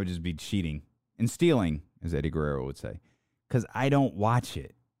 And I would just be cheating and stealing, as Eddie Guerrero would say, because I don't watch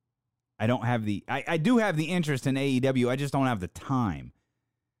it. I don't have I do have the interest in AEW. I just don't have the time.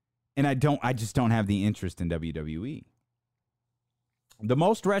 And I just don't have the interest in WWE. The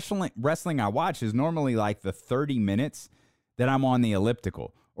most wrestling I watch is normally like the 30 minutes that I'm on the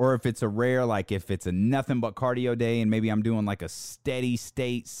elliptical. Or if it's if it's a nothing but cardio day and maybe I'm doing like a steady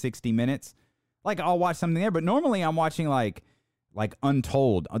state 60 minutes, like I'll watch something there. But normally I'm watching like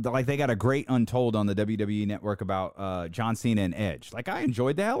Untold. Like they got a great Untold on the WWE Network about John Cena and Edge. Like I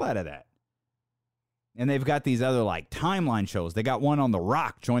enjoyed the hell out of that. And they've got these other like timeline shows. They got one on The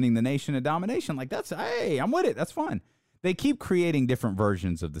Rock joining the Nation of Domination. Like hey, I'm with it. That's fun. They keep creating different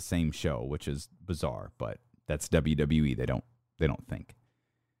versions of the same show, which is bizarre, but that's WWE. They don't think.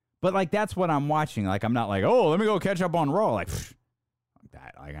 But like that's what I'm watching. Like I'm not like, oh, let me go catch up on Raw. Like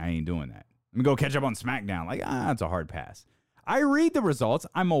that. Like I ain't doing that. Let me go catch up on SmackDown. Like that's a hard pass. I read the results.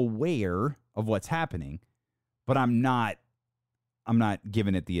 I'm aware of what's happening, but I'm not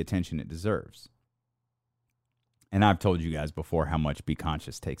giving it the attention it deserves. And I've told you guys before how much Be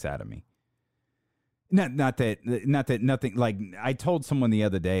Conscious takes out of me. Not that nothing, like I told someone the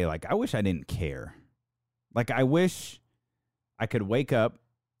other day, like I wish I didn't care. Like I wish I could wake up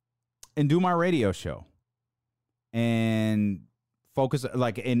and do my radio show and focus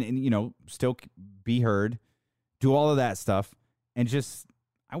and still be heard, do all of that stuff. And just,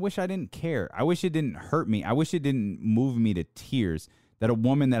 I wish I didn't care. I wish it didn't hurt me. I wish it didn't move me to tears that a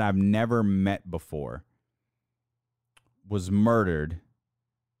woman that I've never met before was murdered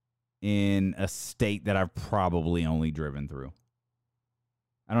in a state that I've probably only driven through.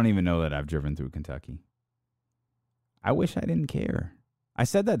 I don't even know that I've driven through Kentucky. I wish I didn't care. I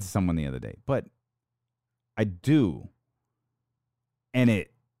said that to someone the other day, but I do. And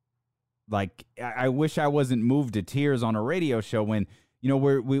I wish I wasn't moved to tears on a radio show when,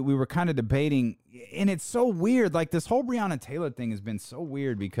 we were kind of debating. And it's so weird. Like, this whole Breonna Taylor thing has been so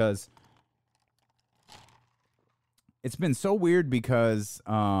weird because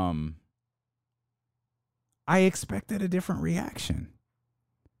I expected a different reaction.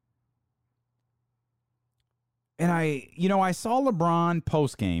 And I saw LeBron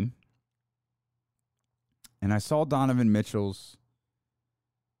post game, and I saw Donovan Mitchell's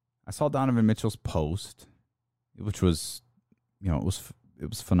post, which was, it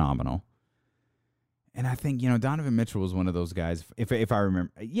was phenomenal. And I think, Donovan Mitchell was one of those guys, if I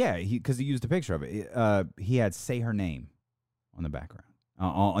remember, because he used a picture of it. He had "Say Her Name" on the background,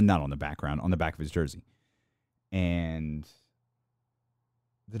 not on the background, on the back of his jersey. And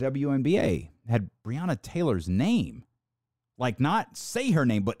the WNBA had Breonna Taylor's name. Like, not "Say Her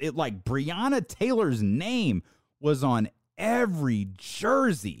Name," but Breonna Taylor's name was on every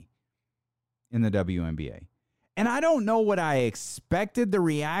jersey in the WNBA. And I don't know what I expected the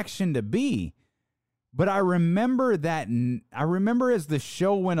reaction to be, but I remember as the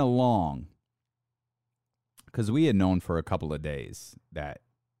show went along, because we had known for a couple of days that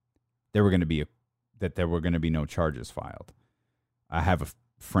there were going to be no charges filed. I have a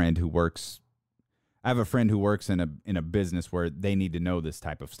friend who works in a business where they need to know this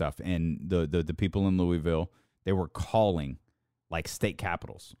type of stuff, and the people in Louisville, they were calling like state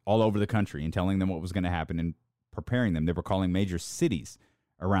capitals all over the country and telling them what was going to happen and preparing them. They were calling major cities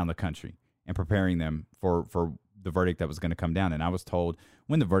around the country and preparing them for the verdict that was going to come down. And I was told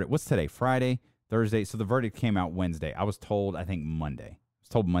when the verdict, what's today? Friday, Thursday. So the verdict came out Wednesday. I was told, I think Monday. I was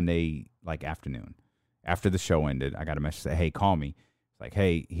told Monday, afternoon. After the show ended, I got a message say, "Hey, call me." It's like,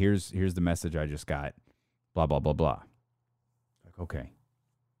 "Hey, here's the message I just got. Blah, blah, blah, blah." Like, okay.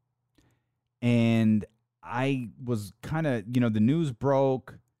 And I was kind of, the news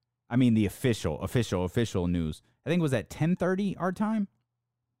broke. I mean, the official news, I think it was at 10:30 our time.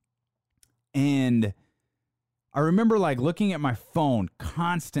 And I remember like looking at my phone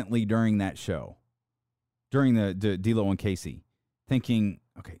constantly during that show, during the D-Lo and Casey, thinking,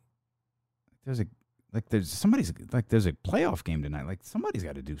 okay, there's a playoff game tonight. Like, somebody's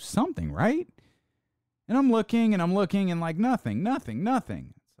got to do something, right? And I'm looking and like nothing. It's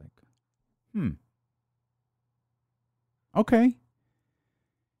like, okay.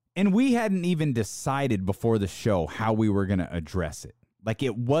 And we hadn't even decided before the show how we were going to address it. Like,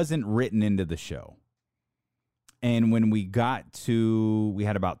 it wasn't written into the show. And when we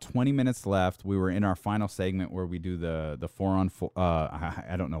had about 20 minutes left. We were in our final segment where we do the 4-on-4.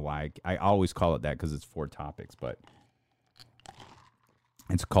 I don't know why. I always call it that because it's 4 topics, but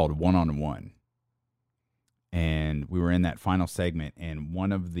it's called 1-on-1. And we were in that final segment, and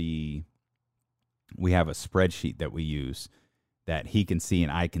we have a spreadsheet that we use that he can see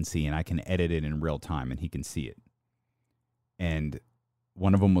and I can see, and I can edit it in real time, and he can see it. And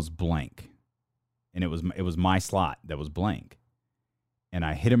one of them was blank. And it was my slot that was blank. And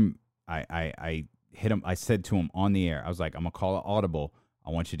I hit him. I hit him. I said to him on the air, I was like, "I'm going to call it audible.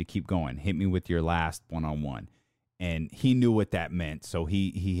 I want you to keep going. Hit me with your last 1-on-1. And he knew what that meant. So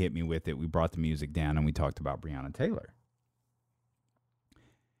he hit me with it. We brought the music down and we talked about Breonna Taylor.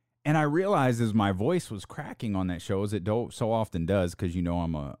 And I realized as my voice was cracking on that show, as it so often does, because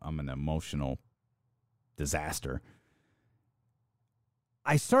I'm an emotional disaster.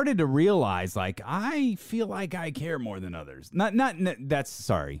 I started to realize, like, I feel like I care more than others. That's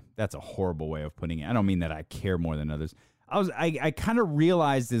a horrible way of putting it. I don't mean that I care more than others. I kind of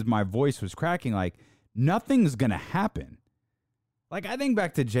realized as my voice was cracking, like, nothing's going to happen. Like, I think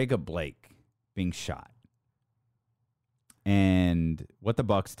back to Jacob Blake being shot and what the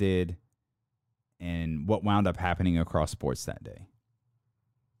Bucks did and what wound up happening across sports that day.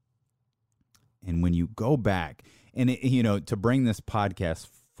 And when you go back and, to bring this podcast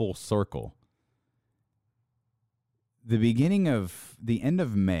full circle, the end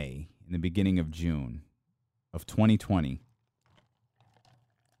of May and the beginning of June of 2020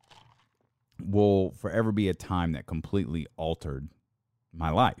 will forever be a time that completely altered my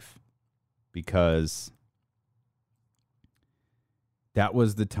life, because that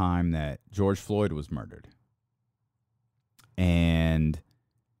was the time that George Floyd was murdered. And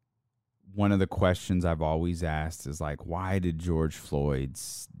one of the questions I've always asked is, like, why did George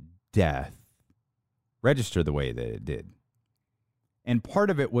Floyd's death register the way that it did? And part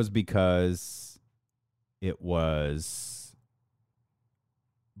of it was because it was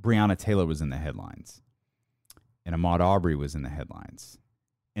Breonna Taylor was in the headlines and Ahmaud Arbery was in the headlines.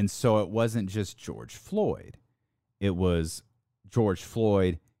 And so it wasn't just George Floyd. It was George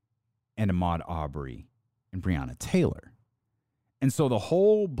Floyd and Ahmaud Arbery and Breonna Taylor. And so the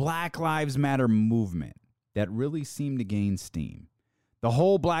whole Black Lives Matter movement that really seemed to gain steam, the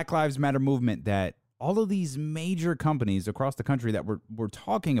whole Black Lives Matter movement that all of these major companies across the country that we're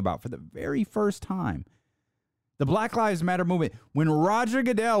talking about for the very first time, the Black Lives Matter movement, when Roger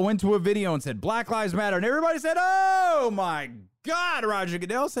Goodell went to a video and said, Black Lives Matter, and everybody said, oh my God, Roger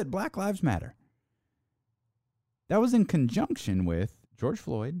Goodell said Black Lives Matter. That was in conjunction with George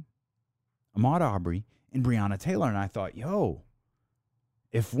Floyd, Ahmaud Arbery, and Breonna Taylor. And I thought, yo,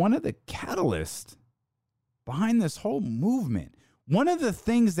 if one of the catalysts behind this whole movement, one of the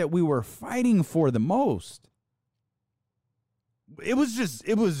things that we were fighting for the most, it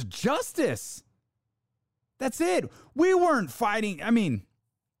was justice. That's it. We weren't fighting. I mean,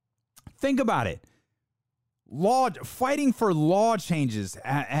 think about it. Fighting for law changes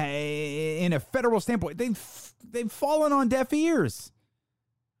in a federal standpoint, they've fallen on deaf ears.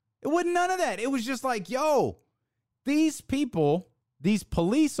 It wasn't none of that. It was just like, yo, these people, these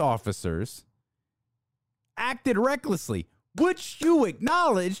police officers acted recklessly, which you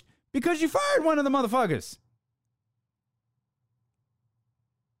acknowledged because you fired one of the motherfuckers.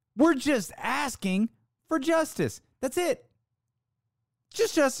 We're just asking for justice. That's it.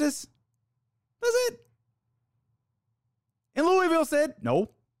 Just justice. That's it. And Louisville said, no.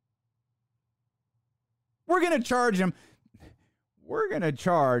 We're going to charge him. We're going to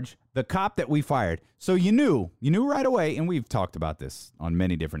charge the cop that we fired. So you knew right away, and we've talked about this on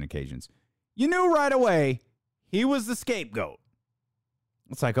many different occasions. You knew right away he was the scapegoat.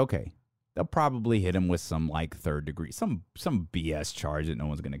 It's like, okay, they'll probably hit him with some like third degree, some BS charge that no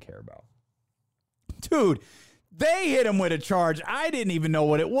one's going to care about. Dude, they hit him with a charge. I didn't even know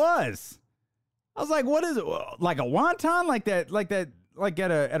what it was. I was like, what is it? Like a wonton? Like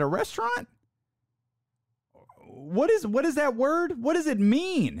at a restaurant? What is that word? What does it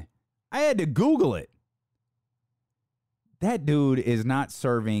mean? I had to Google it. That dude is not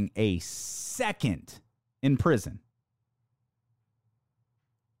serving a second in prison.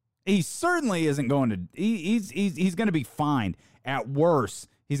 He certainly isn't going to. He's going to be fined. At worst,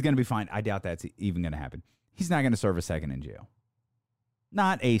 he's going to be fined. I doubt that's even going to happen. He's not going to serve a second in jail.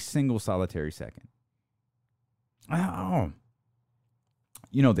 Not a single solitary second. Oh,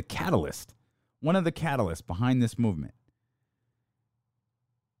 the catalyst. One of the catalysts behind this movement.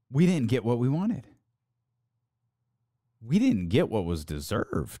 We didn't get what we wanted. We didn't get what was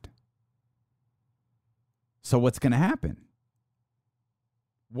deserved. So what's going to happen?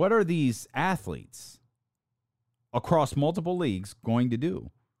 What are these athletes across multiple leagues going to do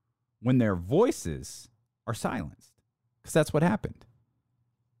when their voices are silenced? Because that's what happened.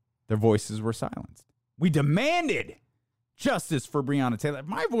 Their voices were silenced. We demanded justice for Breonna Taylor.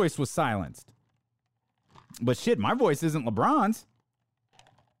 My voice was silenced. But shit, my voice isn't LeBron's.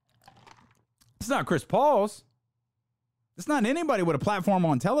 It's not Chris Paul's. It's not anybody with a platform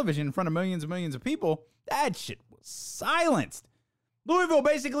on television in front of millions and millions of people. That shit was silenced. Louisville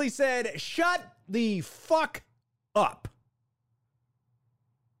basically said, shut the fuck up.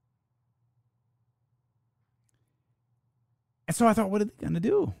 And so I thought, what are they going to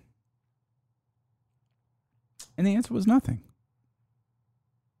do? And the answer was nothing.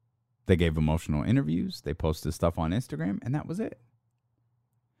 They gave emotional interviews. They posted stuff on Instagram, and that was it.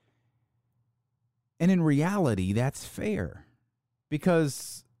 And in reality, that's fair.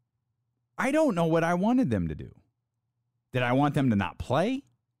 Because I don't know what I wanted them to do. Did I want them to not play?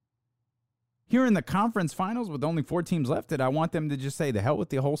 Here in the conference finals with only 4 teams left, did I want them to just say the hell with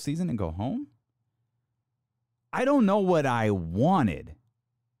the whole season and go home? I don't know what I wanted.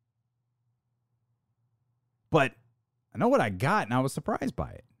 But I know what I got, and I was surprised by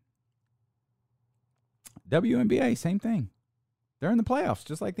it. WNBA, same thing. They're in the playoffs,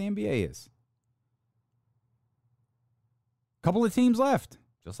 just like the NBA is. Couple of teams left,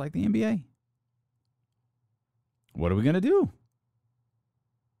 just like the NBA. What are we going to do?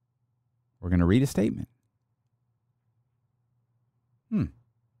 We're going to read a statement.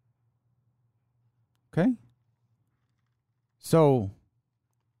 Okay. So,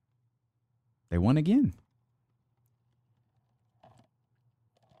 they won again.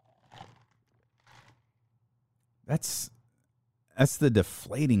 That's the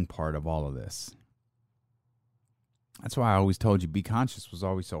deflating part of all of this. That's why I always told you Be Conscious was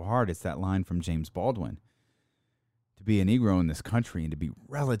always so hard. It's that line from James Baldwin. to be a Negro in this country and to be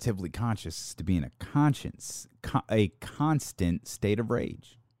relatively conscious is to be in a constant state of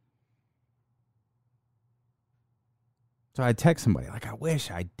rage. So I text somebody like, I wish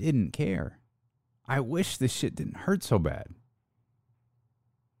I didn't care. I wish this shit didn't hurt so bad.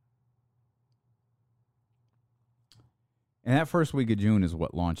 And that first week of June is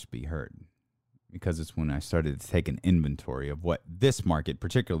what launched Be Heard, because it's when I started to take an inventory of what this market,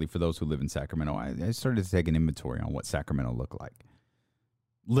 particularly for those who live in Sacramento, I started to take an inventory on what Sacramento looked like,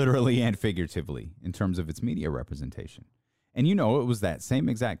 literally and figuratively, in terms of its media representation. And it was that same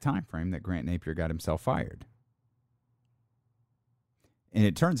exact time frame that Grant Napier got himself fired. And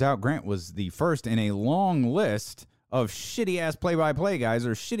it turns out Grant was the first in a long list of shitty-ass play-by-play guys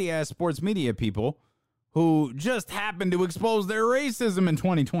or shitty-ass sports media people who just happened to expose their racism in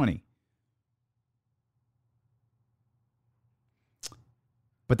 2020.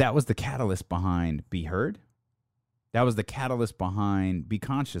 But that was the catalyst behind Be Heard. That was the catalyst behind Be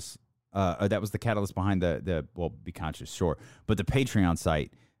Conscious. That was the catalyst behind Be Conscious, sure. But the Patreon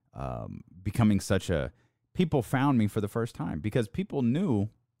site becoming such a... People found me for the first time because people knew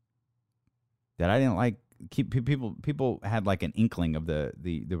that I didn't like... People had like an inkling of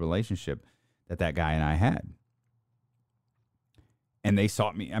the relationship that guy and I had. And they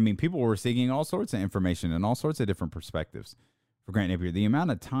sought me. I mean, people were seeking all sorts of information and all sorts of different perspectives for Grant Napier. The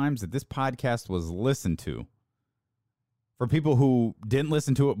amount of times that this podcast was listened to for people who didn't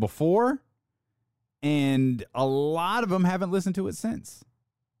listen to it before, and a lot of them haven't listened to it since.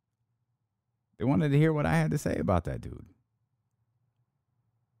 They wanted to hear what I had to say about that dude.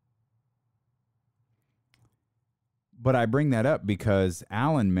 But I bring that up because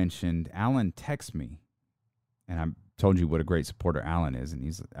Alan texted me, and I told you what a great supporter Alan is. And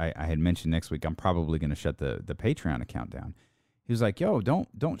I had mentioned next week I'm probably going to shut the Patreon account down. He was like, yo,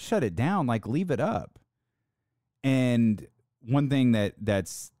 don't shut it down. Like, leave it up. And one thing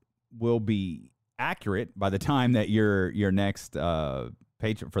that's will be accurate by the time that your next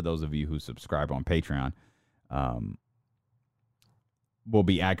patron, for those of you who subscribe on Patreon, will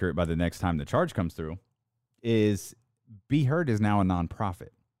be accurate by the next time the charge comes through, is Be Heard is now a nonprofit.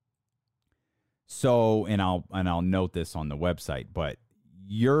 So, and I'll note this on the website, but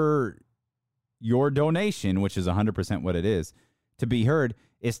your donation, which is 100% what it is, to Be Heard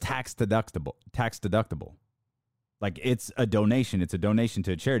is tax deductible. Like, it's a donation. It's a donation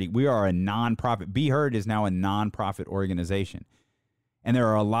to a charity. We are a nonprofit. Be Heard is now a nonprofit organization. And there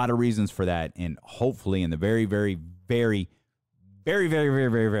are a lot of reasons for that. And hopefully in the very, very, very, very, very, very,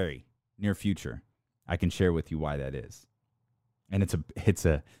 very, very near future, I can share with you why that is. And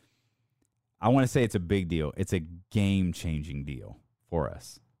I want to say it's a big deal. It's a game-changing deal for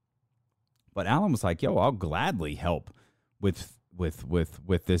us. But Alan was like, yo, I'll gladly help with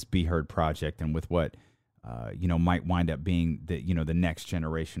this Be Heard project and with what might wind up being the next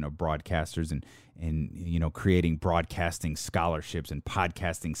generation of broadcasters and creating broadcasting scholarships and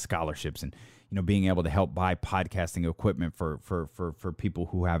podcasting scholarships and being able to help buy podcasting equipment for people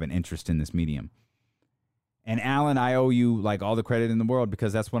who have an interest in this medium. And Alan, I owe you like all the credit in the world,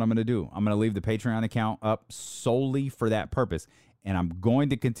 because that's what I'm going to do. I'm going to leave the Patreon account up solely for that purpose, and I'm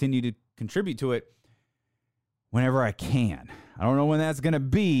going to continue to contribute to it whenever I can. I don't know when that's going to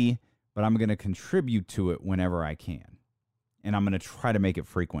be, but I'm going to contribute to it whenever I can. And I'm going to try to make it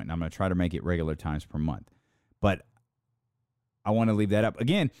frequent. And I'm going to try to make it regular times per month. But I want to leave that up.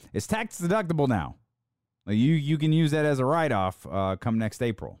 Again, it's tax deductible now. You can use that as a write-off come next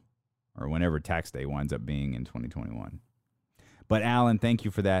April, or whenever tax day winds up being in 2021. But Alan, thank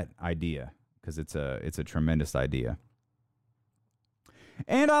you for that idea, because it's a tremendous idea.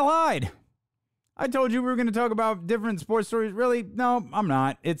 And I lied. I told you we were going to talk about different sports stories. Really? No, I'm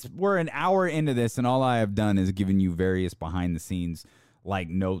not. We're an hour into this, and all I have done is given you various behind-the-scenes like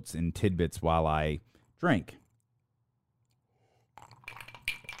notes and tidbits while I drink.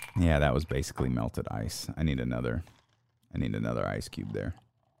 Yeah, that was basically melted ice. I need another ice cube there.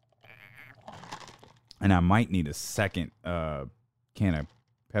 And I might need a second can of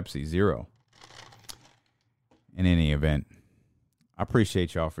Pepsi Zero. In any event, I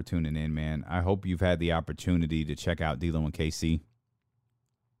appreciate y'all for tuning in, man. I hope you've had the opportunity to check out D-Lo and KC.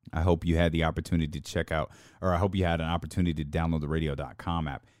 I hope you had the opportunity to check out, or I hope you had an opportunity to download the radio.com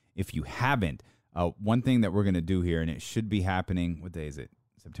app. If you haven't, one thing that we're going to do here, and it should be happening, what day is it?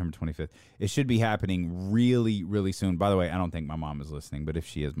 September 25th. It should be happening really, really soon. By the way, I don't think my mom is listening, but if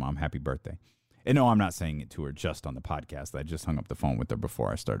she is, Mom, happy birthday. And no, I'm not saying it to her just on the podcast. I just hung up the phone with her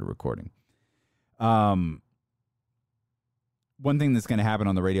before I started recording. One thing that's going to happen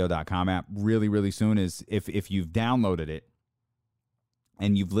on the radio.com app really, really soon is if you've downloaded it,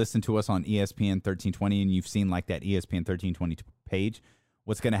 and you've listened to us on ESPN 1320 and you've seen like that ESPN 1320 page,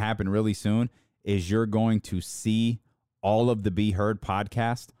 what's going to happen really soon is you're going to see all of the Be Heard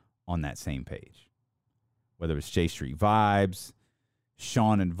podcast on that same page. Whether it's J Street Vibes,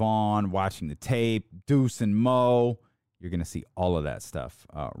 Sean and Vaughn, Watching the Tape, Deuce and Mo, you're going to see all of that stuff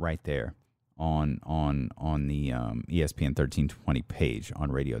right there on the ESPN 1320 page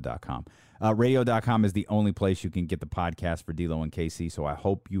on radio.com. Radio.com is the only place you can get the podcast for D-Lo and KC, so I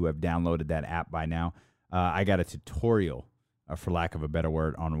hope you have downloaded that app by now. I got a tutorial, for lack of a better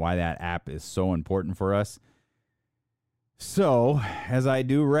word, on why that app is so important for us. So, as I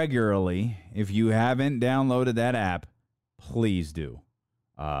do regularly, if you haven't downloaded that app, please do.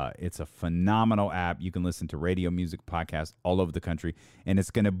 It's a phenomenal app. You can listen to radio, music, podcasts all over the country, and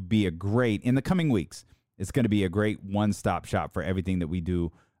it's going to be in the coming weeks, it's going to be a great one-stop shop for everything that we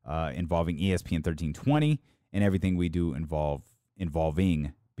do involving ESPN 1320 and everything we do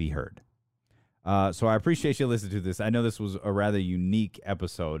involving Be Heard. So I appreciate you listening to this. I know this was a rather unique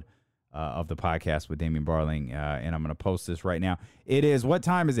episode of the podcast with Damian Barling, and I'm going to post this right now. What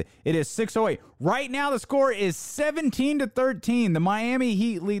time is it? It is 6:08. Right now, the score is 17-13. The Miami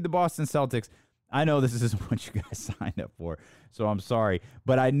Heat lead the Boston Celtics. I know this isn't what you guys signed up for, so I'm sorry.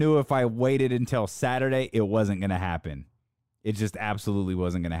 But I knew if I waited until Saturday, it wasn't going to happen. It just absolutely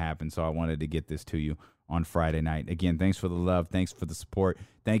wasn't going to happen, so I wanted to get this to you on Friday night. Again, thanks for the love. Thanks for the support.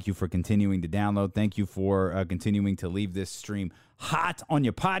 Thank you for continuing to download. Thank you for continuing to leave this stream hot on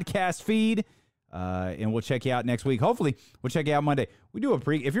your podcast feed. And we'll check you out next week. Hopefully, we'll check you out Monday. We do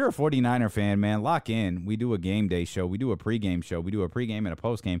if you're a 49er fan, man, lock in. We do a game day show. We do a pregame show. We do a pregame and a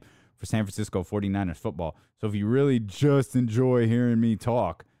postgame for San Francisco 49ers football. So if you really just enjoy hearing me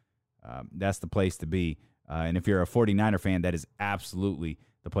talk, that's the place to be. And if you're a 49er fan, that is absolutely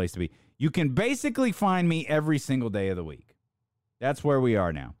the place to be. You can basically find me every single day of the week. That's where we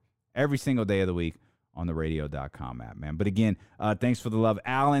are now. Every single day of the week on the radio.com app, man. But again, thanks for the love.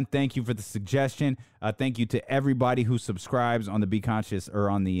 Alan, thank you for the suggestion. Thank you to everybody who subscribes on the Be Conscious or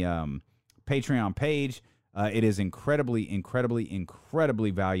on the Patreon page. It is incredibly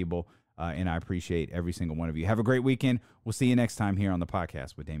valuable, and I appreciate every single one of you. Have a great weekend. We'll see you next time here on the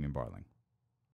podcast with Damian Barling.